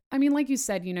I mean, like you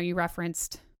said, you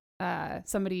referenced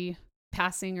somebody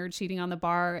passing or cheating on the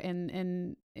bar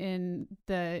in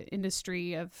the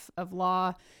industry of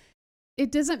law.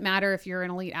 It doesn't matter if you're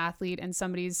an elite athlete and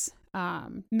somebody's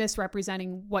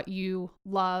misrepresenting what you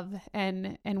love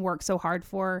and work so hard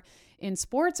for in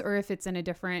sports, or if it's in a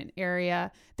different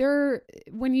area.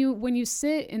 When you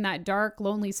sit in that dark,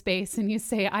 lonely space and you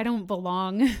say, I don't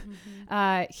belong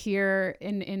here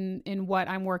in what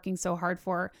I'm working so hard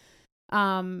for,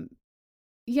 you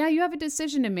have a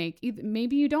decision to make.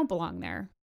 Maybe you don't belong there,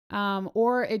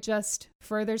 or it just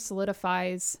further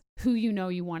solidifies who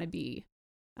you want to be.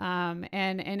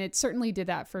 And it certainly did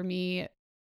that for me.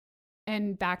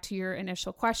 And back to your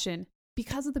initial question,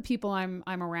 because of the people I'm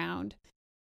around,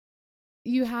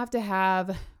 you have to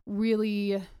have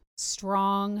really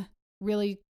strong,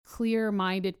 really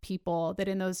clear-minded people that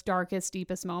in those darkest,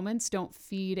 deepest moments don't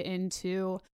feed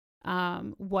into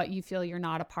what you feel you're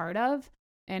not a part of,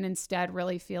 and instead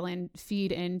really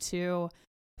feed into,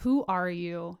 who are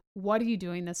you? What are you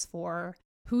doing this for?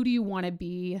 Who do you want to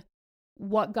be?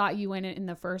 What got you in it in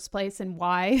the first place, and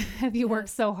why have you worked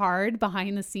so hard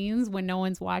behind the scenes when no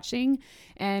one's watching?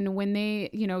 And when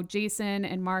they, Jason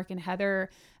and Mark and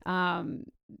Heather,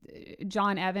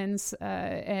 John Evans,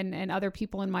 and other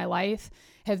people in my life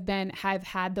have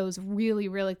had those really,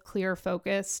 really clear,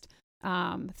 focused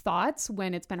thoughts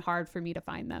when it's been hard for me to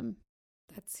find them.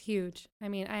 That's huge. I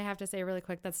mean, I have to say really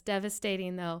quick, that's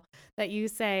devastating though, that you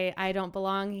say, I don't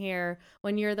belong here,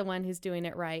 when you're the one who's doing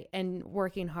it right and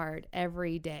working hard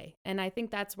every day. And I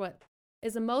think that's what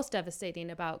is the most devastating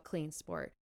about clean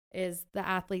sport. is the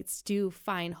athletes do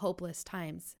find hopeless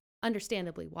times,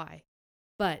 understandably why,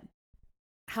 but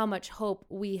how much hope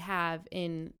we have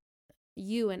in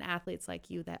you and athletes like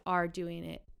you that are doing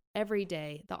it every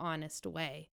day the honest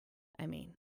way. I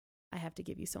mean, I have to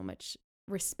give you so much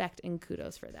respect and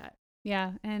kudos for that.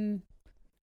 Yeah, and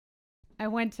I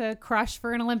went to crush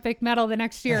for an Olympic medal the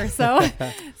next year. So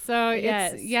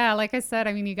Yes. it's, yeah, like I said,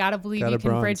 I mean, you got to believe you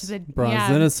can bridge the bronze,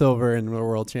 yeah. then a silver in the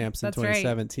world champs in That's right.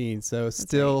 2017. So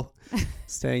still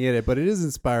staying in it, but it is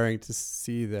inspiring to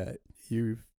see that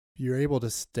you're able to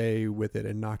stay with it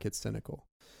and not get cynical.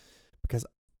 Because,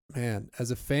 man,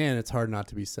 as a fan, it's hard not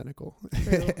to be cynical.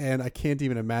 And I can't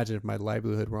even imagine if my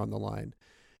livelihood were on the line,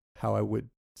 how I would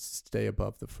stay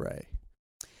above the fray.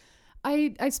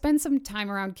 I spend some time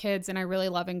around kids, and I really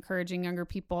love encouraging younger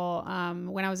people.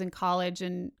 When I was in college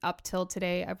and up till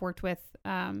today, I've worked with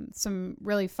some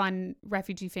really fun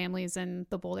refugee families in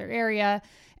the Boulder area,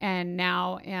 and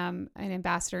now am an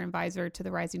ambassador and advisor to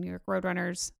the Rising New York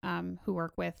Roadrunners, who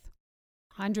work with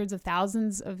hundreds of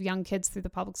thousands of young kids through the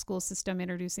public school system,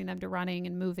 introducing them to running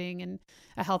and moving and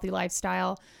a healthy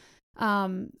lifestyle.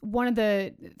 One of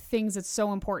the things that's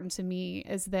so important to me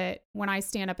is that when I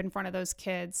stand up in front of those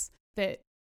kids, that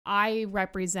I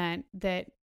represent that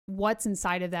what's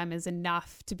inside of them is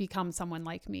enough to become someone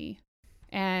like me.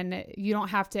 And you don't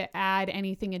have to add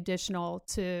anything additional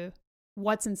to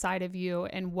what's inside of you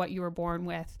and what you were born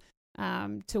with,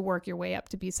 to work your way up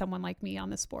to be someone like me on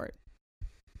the sport.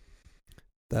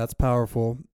 That's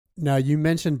powerful. Now, you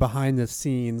mentioned behind the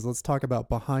scenes. Let's talk about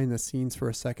behind the scenes for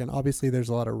a second. Obviously, there's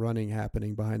a lot of running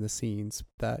happening behind the scenes.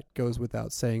 That goes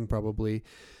without saying, probably.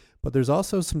 But there's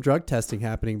also some drug testing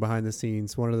happening behind the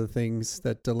scenes. One of the things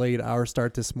that delayed our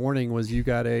start this morning was you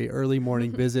got a early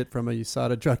morning visit from a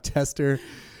USADA drug tester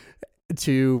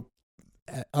to,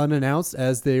 unannounced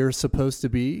as they're supposed to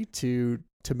be, to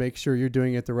make sure you're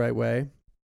doing it the right way.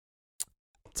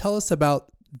 Tell us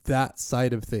about that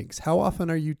side of things. How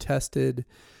often are you tested?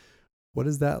 What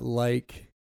is that like?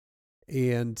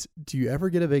 And do you ever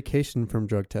get a vacation from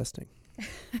drug testing?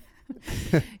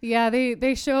 Yeah,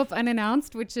 they show up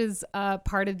unannounced, which is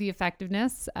part of the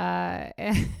effectiveness,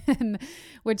 and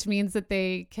which means that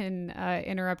they can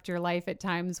interrupt your life at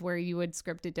times where you would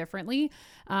script it differently.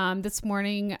 This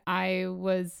morning, I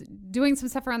was doing some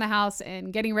stuff around the house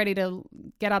and getting ready to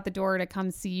get out the door to come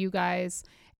see you guys.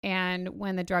 And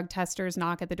when the drug testers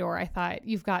knock at the door, I thought,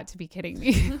 you've got to be kidding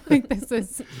me. Like, this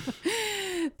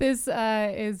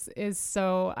is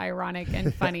so ironic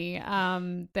and funny.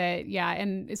 That, yeah.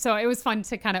 And so it was fun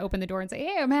to kind of open the door and say,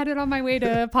 hey, I'm headed on my way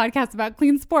to a podcast about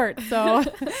clean sport. So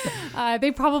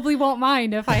they probably won't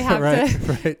mind if I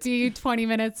have to be 20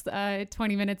 minutes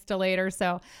delayed or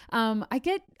so.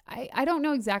 I don't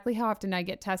know exactly how often I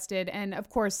get tested. And of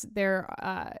course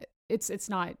it's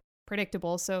not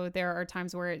predictable. So there are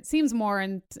times where it seems more,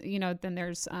 and then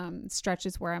there's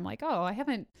stretches where I'm like, oh, I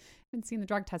haven't seen the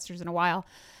drug testers in a while.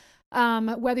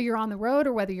 Whether you're on the road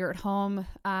or whether you're at home,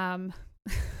 I've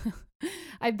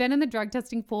been in the drug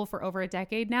testing pool for over a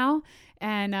decade now,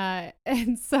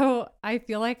 and so I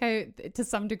feel like I, to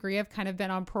some degree, have kind of been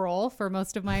on parole for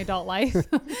most of my adult life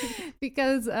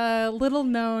because little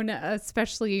known,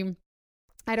 especially.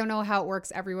 I don't know how it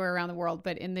works everywhere around the world,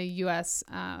 but in the U.S.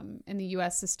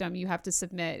 System, you have to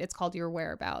submit. It's called your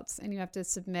whereabouts, and you have to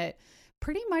submit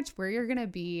pretty much where you're going to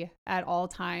be at all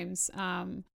times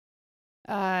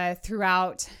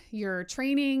throughout your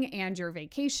training and your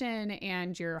vacation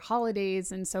and your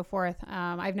holidays and so forth.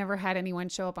 I've never had anyone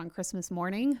show up on Christmas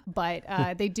morning, but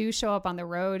they do show up on the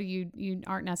road. You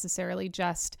aren't necessarily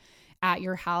just at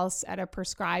your house at a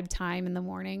prescribed time in the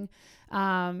morning.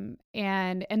 And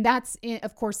that's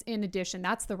of course, in addition,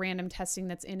 that's the random testing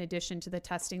that's in addition to the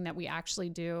testing that we actually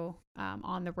do,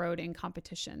 on the road in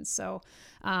competitions. So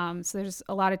there's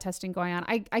a lot of testing going on.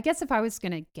 I guess if I was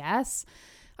going to guess,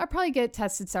 I'd probably get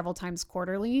tested several times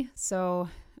quarterly. So,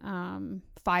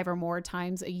 5 or more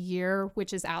times a year,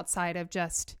 which is outside of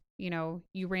just,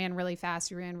 you ran really fast,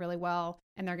 you ran really well,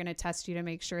 and they're going to test you to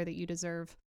make sure that you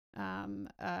deserve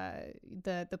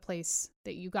the place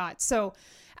that you got. So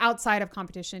outside of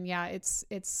competition, yeah,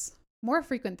 it's more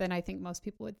frequent than I think most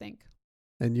people would think.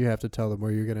 And you have to tell them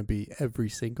where you're going to be every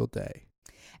single day.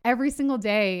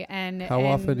 And how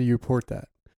often do you report that?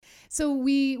 So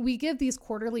we give these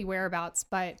quarterly whereabouts,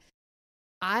 but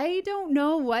I don't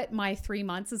know what my 3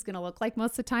 months is going to look like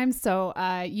most of the time. So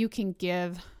you can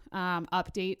give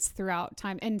updates throughout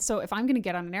time. And so if I'm going to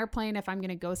get on an airplane, if I'm going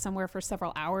to go somewhere for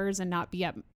several hours and not be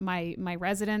at my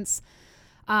residence,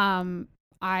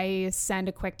 I send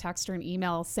a quick text or an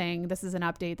email saying, this is an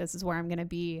update. This is where I'm going to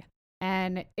be.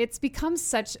 And it's become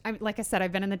like I said,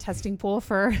 I've been in the testing pool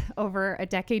for over a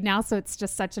decade now. So it's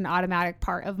just such an automatic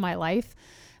part of my life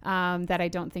that I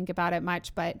don't think about it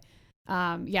much. But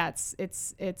yeah,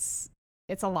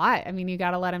 it's a lot. I mean, you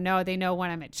got to let them know. They know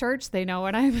when I'm at church. They know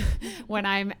when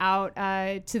I'm out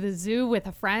to the zoo with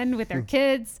a friend with their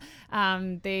kids.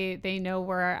 They know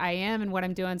where I am and what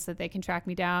I'm doing so that they can track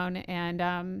me down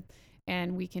and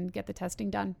we can get the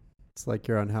testing done. It's like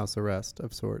you're on house arrest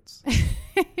of sorts.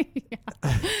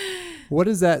 Yeah. What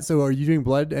is that? So are you doing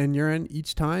blood and urine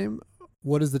each time?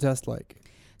 What is the test like?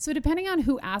 So depending on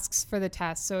who asks for the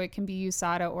test, so it can be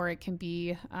USADA or it can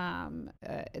be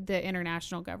the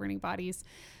international governing bodies.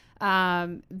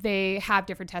 They have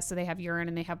different tests. So they have urine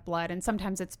and they have blood, and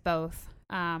sometimes it's both.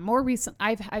 More recent,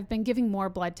 I've been giving more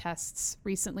blood tests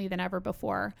recently than ever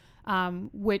before,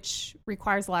 which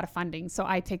requires a lot of funding. So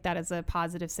I take that as a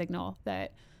positive signal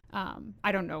that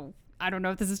I don't know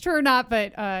if this is true or not,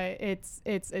 but it's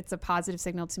a positive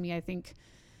signal to me. I think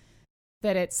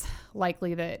that it's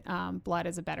likely that blood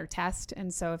is a better test.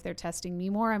 And so if they're testing me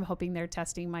more, I'm hoping they're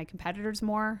testing my competitors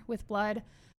more with blood.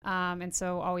 And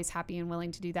so always happy and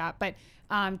willing to do that. But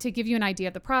to give you an idea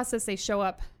of the process, they show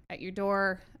up at your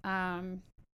door. And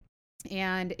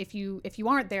if you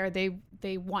aren't there,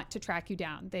 they want to track you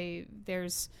down.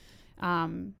 There's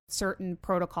certain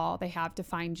protocol they have to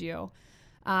find you.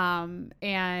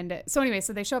 And so anyway,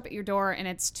 so they show up at your door and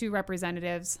it's 2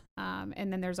 representatives.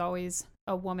 And then there's always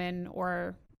a woman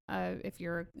or if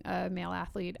you're a male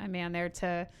athlete, a man there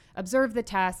to observe the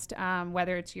test,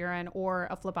 whether it's urine or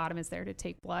a phlebotomist there to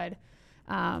take blood.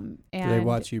 And they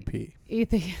watch you pee.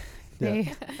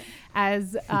 They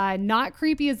as not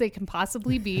creepy as they can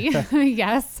possibly be.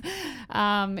 Yes.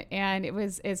 And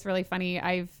it's really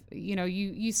funny.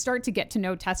 You start to get to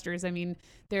know testers. I mean,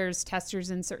 there's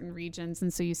testers in certain regions.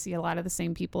 And so you see a lot of the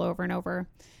same people over and over.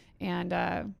 And,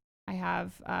 I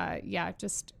have,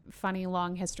 just funny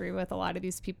long history with a lot of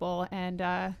these people. And,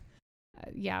 but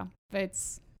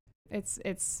it's,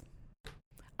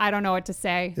 I don't know what to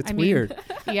say. It's weird.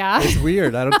 Yeah. It's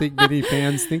weird. I don't think many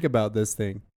fans think about this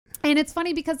thing. And it's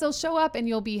funny because they'll show up and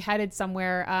you'll be headed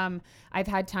somewhere. I've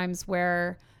had times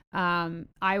where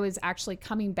I was actually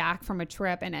coming back from a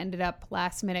trip and ended up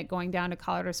last minute going down to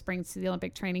Colorado Springs to the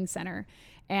Olympic Training Center.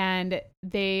 And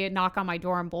they knock on my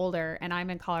door in Boulder and I'm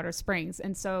in Colorado Springs.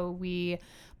 And so we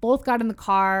both got in the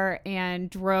car and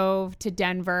drove to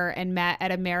Denver and met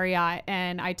at a Marriott.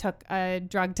 And I took a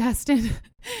drug test in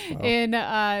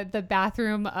the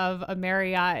bathroom of a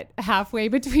Marriott halfway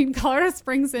between Colorado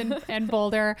Springs and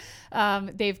Boulder.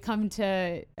 They've come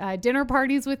to dinner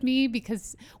parties with me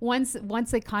because once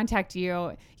they contact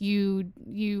you, you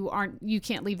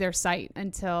can't leave their site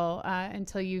until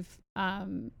you've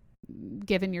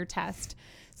given your test.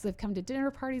 So they've come to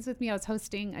dinner parties with me. I was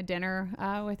hosting a dinner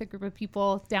with a group of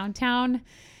people downtown,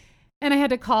 and I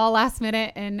had to call last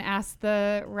minute and ask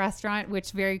the restaurant,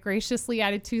 which very graciously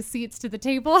added 2 seats to the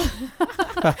table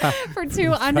for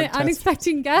 2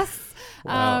 unexpected guests.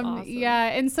 Wow. Awesome. Yeah.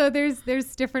 And so there's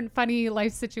different funny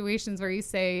life situations where you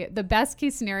say the best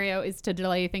case scenario is to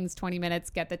delay things 20 minutes,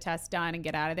 get the test done and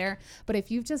get out of there. But if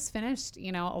you've just finished,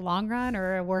 a long run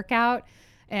or a workout,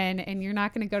 and you're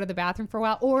not going to go to the bathroom for a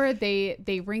while, or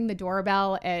they ring the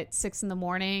doorbell at 6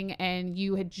 a.m. and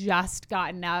you had just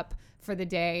gotten up for the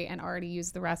day and already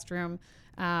used the restroom,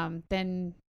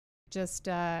 then just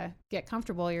get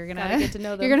comfortable. You're gonna get to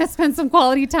know them. You're gonna spend some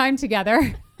quality time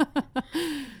together.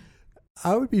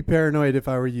 I would be paranoid if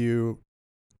I were you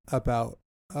about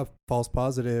a false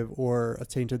positive or a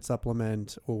tainted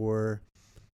supplement or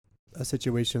a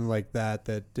situation like that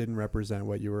didn't represent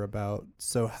what you were about.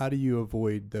 So how do you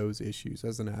avoid those issues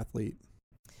as an athlete?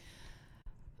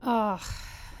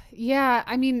 Yeah.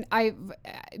 I mean,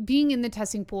 being in the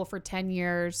testing pool for 10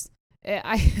 years,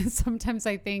 sometimes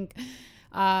I think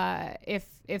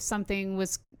if something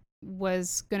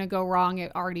was going to go wrong,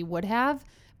 it already would have.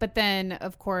 But then,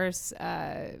 of course,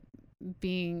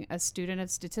 being a student of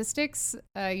statistics,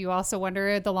 you also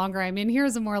wonder, the longer I'm in here,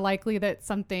 is the more likely that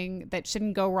something that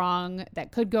shouldn't go wrong,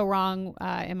 that could go wrong,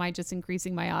 am I just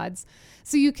increasing my odds?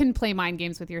 So you can play mind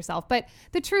games with yourself. But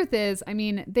the truth is, I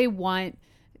mean, they want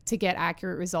to get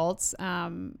accurate results.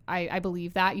 I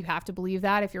believe that. You have to believe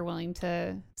that if you're willing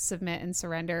to submit and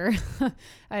surrender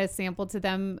a sample to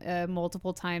them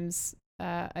multiple times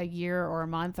a year or a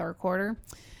month or a quarter.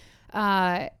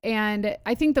 And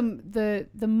I think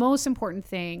the most important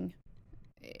thing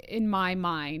in my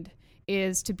mind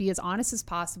is to be as honest as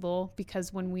possible,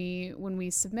 because when we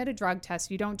submit a drug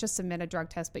test, you don't just submit a drug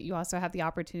test, but you also have the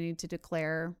opportunity to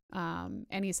declare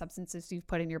any substances you've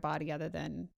put in your body other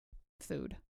than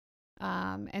food.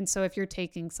 And so if you're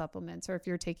taking supplements or if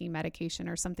you're taking medication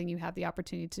or something, you have the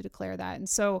opportunity to declare that. And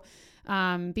so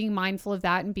being mindful of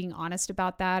that and being honest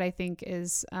about that, I think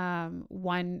is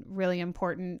one really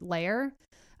important layer.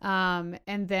 And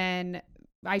then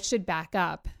I should back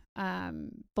up.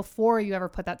 Before you ever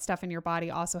put that stuff in your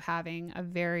body, also having a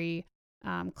very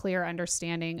clear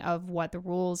understanding of what the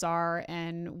rules are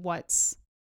and what's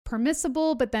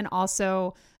permissible, but then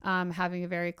also having a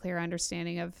very clear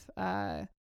understanding of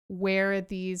where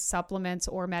these supplements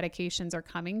or medications are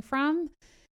coming from,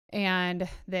 and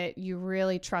that you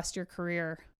really trust your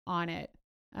career on it.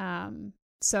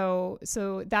 So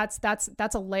that's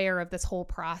a layer of this whole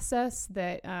process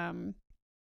that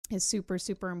is super,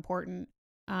 super important.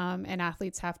 And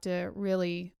athletes have to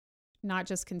really not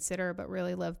just consider, but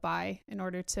really live by in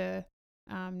order to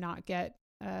not get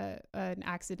an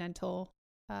accidental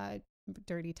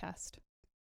dirty test.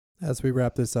 As we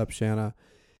wrap this up, Shanna,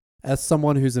 as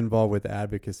someone who's involved with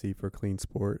advocacy for clean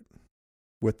sport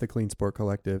with the Clean Sport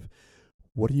Collective,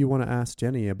 what do you want to ask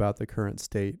Jenny about the current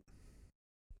state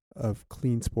of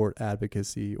clean sport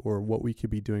advocacy, or what we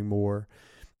could be doing more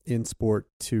in sport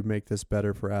to make this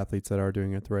better for athletes that are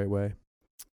doing it the right way?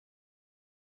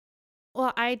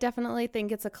 Well, I definitely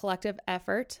think it's a collective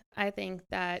effort. I think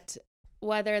that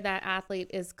whether that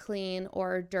athlete is clean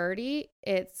or dirty,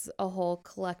 it's a whole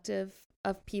collective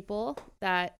of people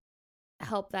that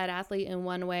help that athlete in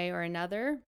one way or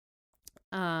another,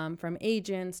 from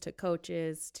agents to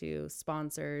coaches to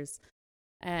sponsors,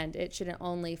 and it shouldn't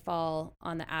only fall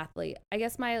on the athlete. I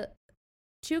guess my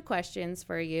two questions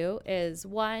for you is,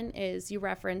 one is, you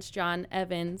referenced John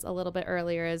Evans a little bit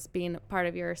earlier as being part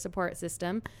of your support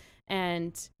system,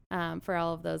 and for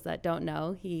all of those that don't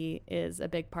know, he is a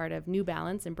big part of New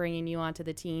Balance and bringing you onto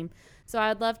the team. So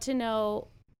I'd love to know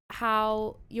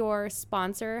how your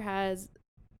sponsor has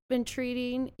been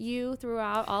treating you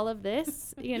throughout all of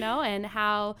this, and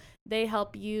how they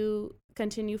help you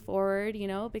continue forward,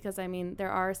 because I mean,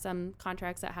 there are some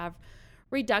contracts that have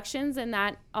reductions, and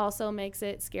that also makes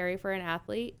it scary for an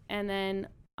athlete. And then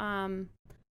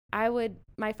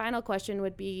my final question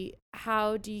would be,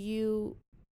 how do you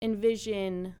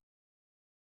envision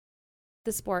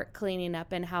the sport cleaning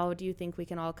up, and how do you think we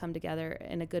can all come together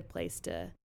in a good place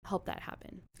to help that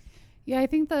happen? Yeah, I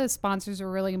think the sponsors are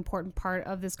a really important part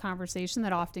of this conversation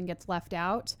that often gets left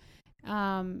out.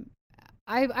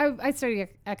 I studied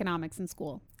economics in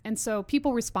school, and so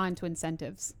people respond to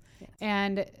incentives. Yes.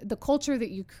 And the culture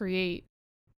that you create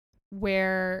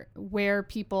where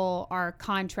people are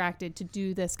contracted to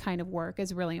do this kind of work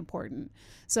is really important.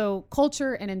 So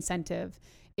culture and incentive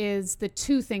is the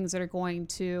two things that are going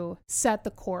to set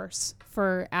the course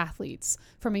for athletes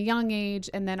from a young age,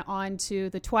 and then on to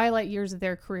the twilight years of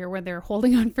their career where they're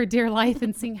holding on for dear life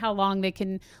and seeing how long they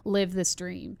can live this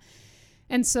dream.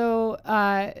 And so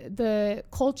the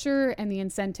culture and the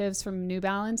incentives from New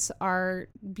Balance are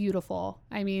beautiful.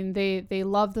 I mean, they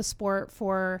love the sport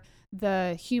for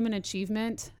the human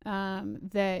achievement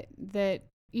that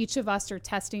each of us are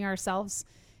testing ourselves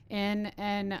in,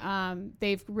 and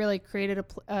they've really created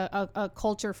a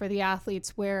culture for the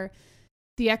athletes where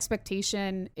the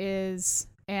expectation is,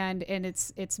 and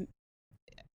it's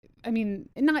I mean,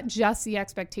 not just the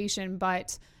expectation,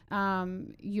 but I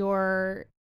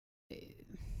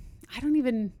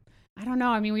don't know.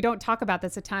 I mean, we don't talk about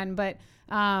this a ton, but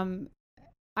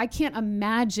I can't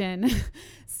imagine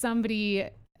somebody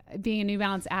being a New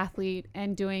Balance athlete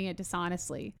and doing it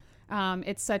dishonestly.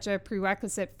 It's such a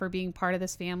prerequisite for being part of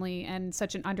this family, and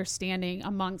such an understanding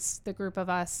amongst the group of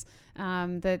us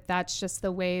that's just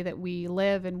the way that we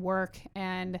live and work.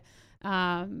 And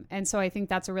so I think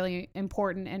that's a really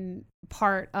important and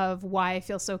part of why I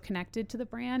feel so connected to the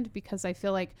brand, because I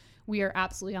feel like we are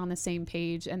absolutely on the same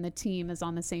page and the team is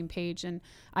on the same page. And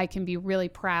I can be really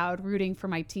proud rooting for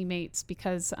my teammates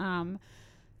because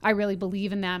I really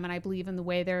believe in them, and I believe in the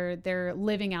way they're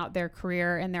living out their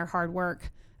career and their hard work.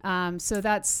 So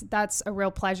that's a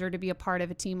real pleasure to be a part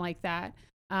of a team like that.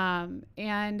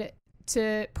 And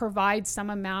to provide some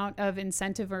amount of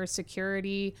incentive or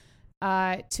security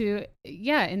to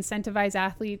incentivize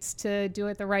athletes to do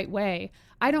it the right way.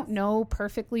 I don't know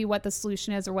perfectly what the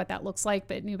solution is or what that looks like,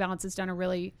 but New Balance has done a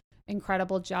really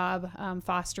incredible job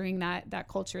fostering that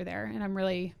culture there, and I'm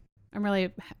really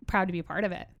proud to be a part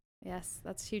of it. Yes,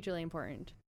 that's hugely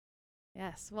important.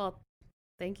 Yes, well,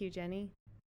 thank you, Jenny.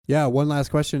 Yeah, one last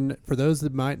question for those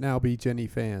that might now be Jenny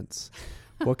fans.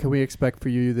 What can we expect for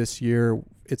you this year?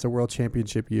 It's a World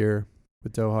Championship year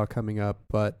with Doha coming up,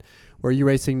 but where are you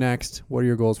racing next? What are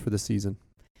your goals for the season?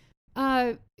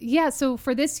 Yeah, so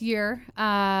for this year,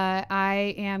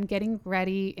 I am getting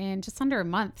ready in just under a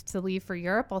month to leave for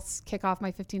Europe. I'll kick off my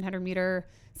 1500 meter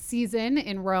season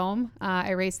in Rome.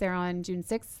 I race there on June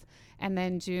 6th. And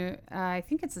then I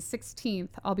think it's the 16th,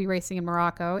 I'll be racing in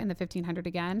Morocco in the 1500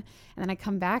 again. And then I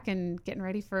come back and getting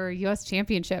ready for U.S.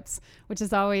 championships, which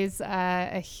is always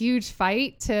a huge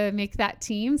fight to make that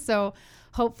team. So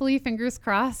hopefully, fingers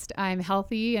crossed, I'm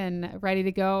healthy and ready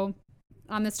to go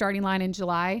on the starting line in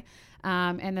July.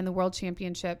 And then the World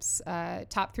Championships,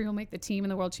 top 3 will make the team, and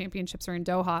the World Championships are in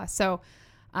Doha. So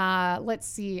let's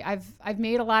see. I've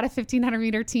made a lot of 1500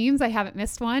 meter teams. I haven't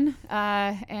missed one,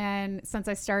 and since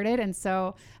I started, and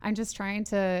so I'm just trying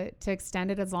to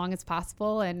extend it as long as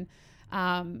possible. And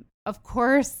of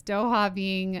course, Doha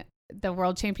being the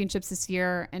World Championships this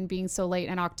year and being so late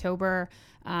in October,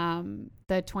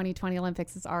 the 2020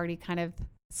 Olympics is already kind of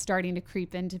starting to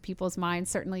creep into people's minds.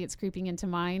 Certainly, it's creeping into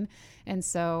mine. And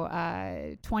so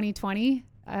 2020,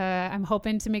 I'm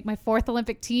hoping to make my 4th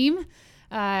Olympic team.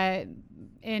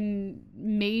 In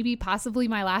maybe possibly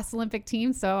my last Olympic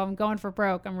team. So I'm going for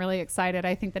broke. I'm really excited.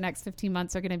 I think the next 15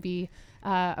 months are going to be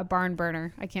a barn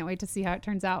burner. I can't wait to see how it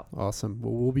turns out. Awesome.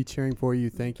 Well, we'll be cheering for you.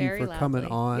 Thank you for coming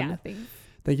on. Yeah, thanks.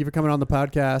 Thank you for coming on the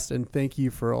podcast, and thank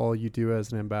you for all you do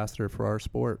as an ambassador for our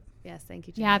sport. Yes, thank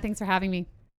you, Jenny. Yeah, thanks for having me.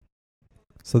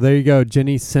 So there you go,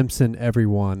 Jenny Simpson,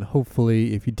 everyone.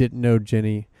 Hopefully, if you didn't know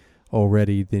Jenny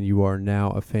already, then you are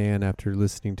now a fan after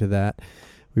listening to that.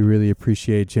 We really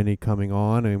appreciate Jenny coming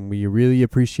on, and we really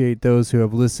appreciate those who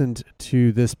have listened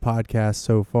to this podcast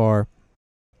so far.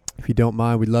 If you don't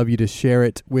mind, we'd love you to share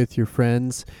it with your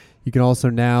friends. You can also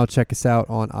now check us out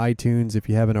on iTunes if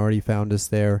you haven't already found us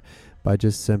there by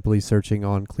just simply searching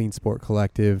on Clean Sport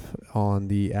Collective on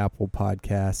the Apple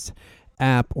Podcasts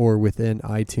app or within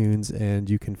iTunes, and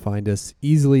you can find us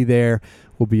easily there.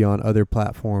 We'll be on other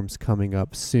platforms coming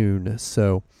up soon.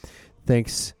 So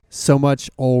thanks so much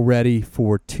already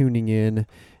for tuning in,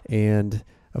 and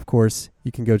of course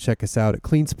you can go check us out at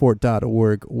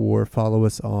cleansport.org or follow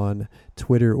us on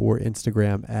Twitter or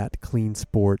Instagram at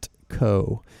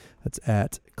cleansportco. That's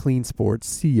at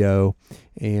cleansportco,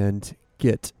 and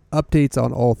get updates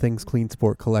on all things Clean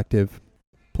Sport Collective,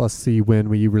 plus see when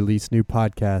we release new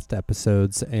podcast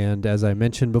episodes. And as I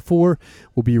mentioned before,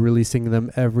 we'll be releasing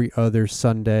them every other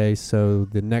Sunday, so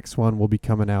the next one will be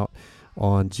coming out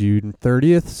on June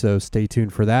 30th, so stay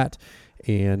tuned for that.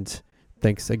 And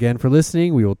thanks again for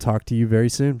listening. We will talk to you very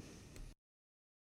soon.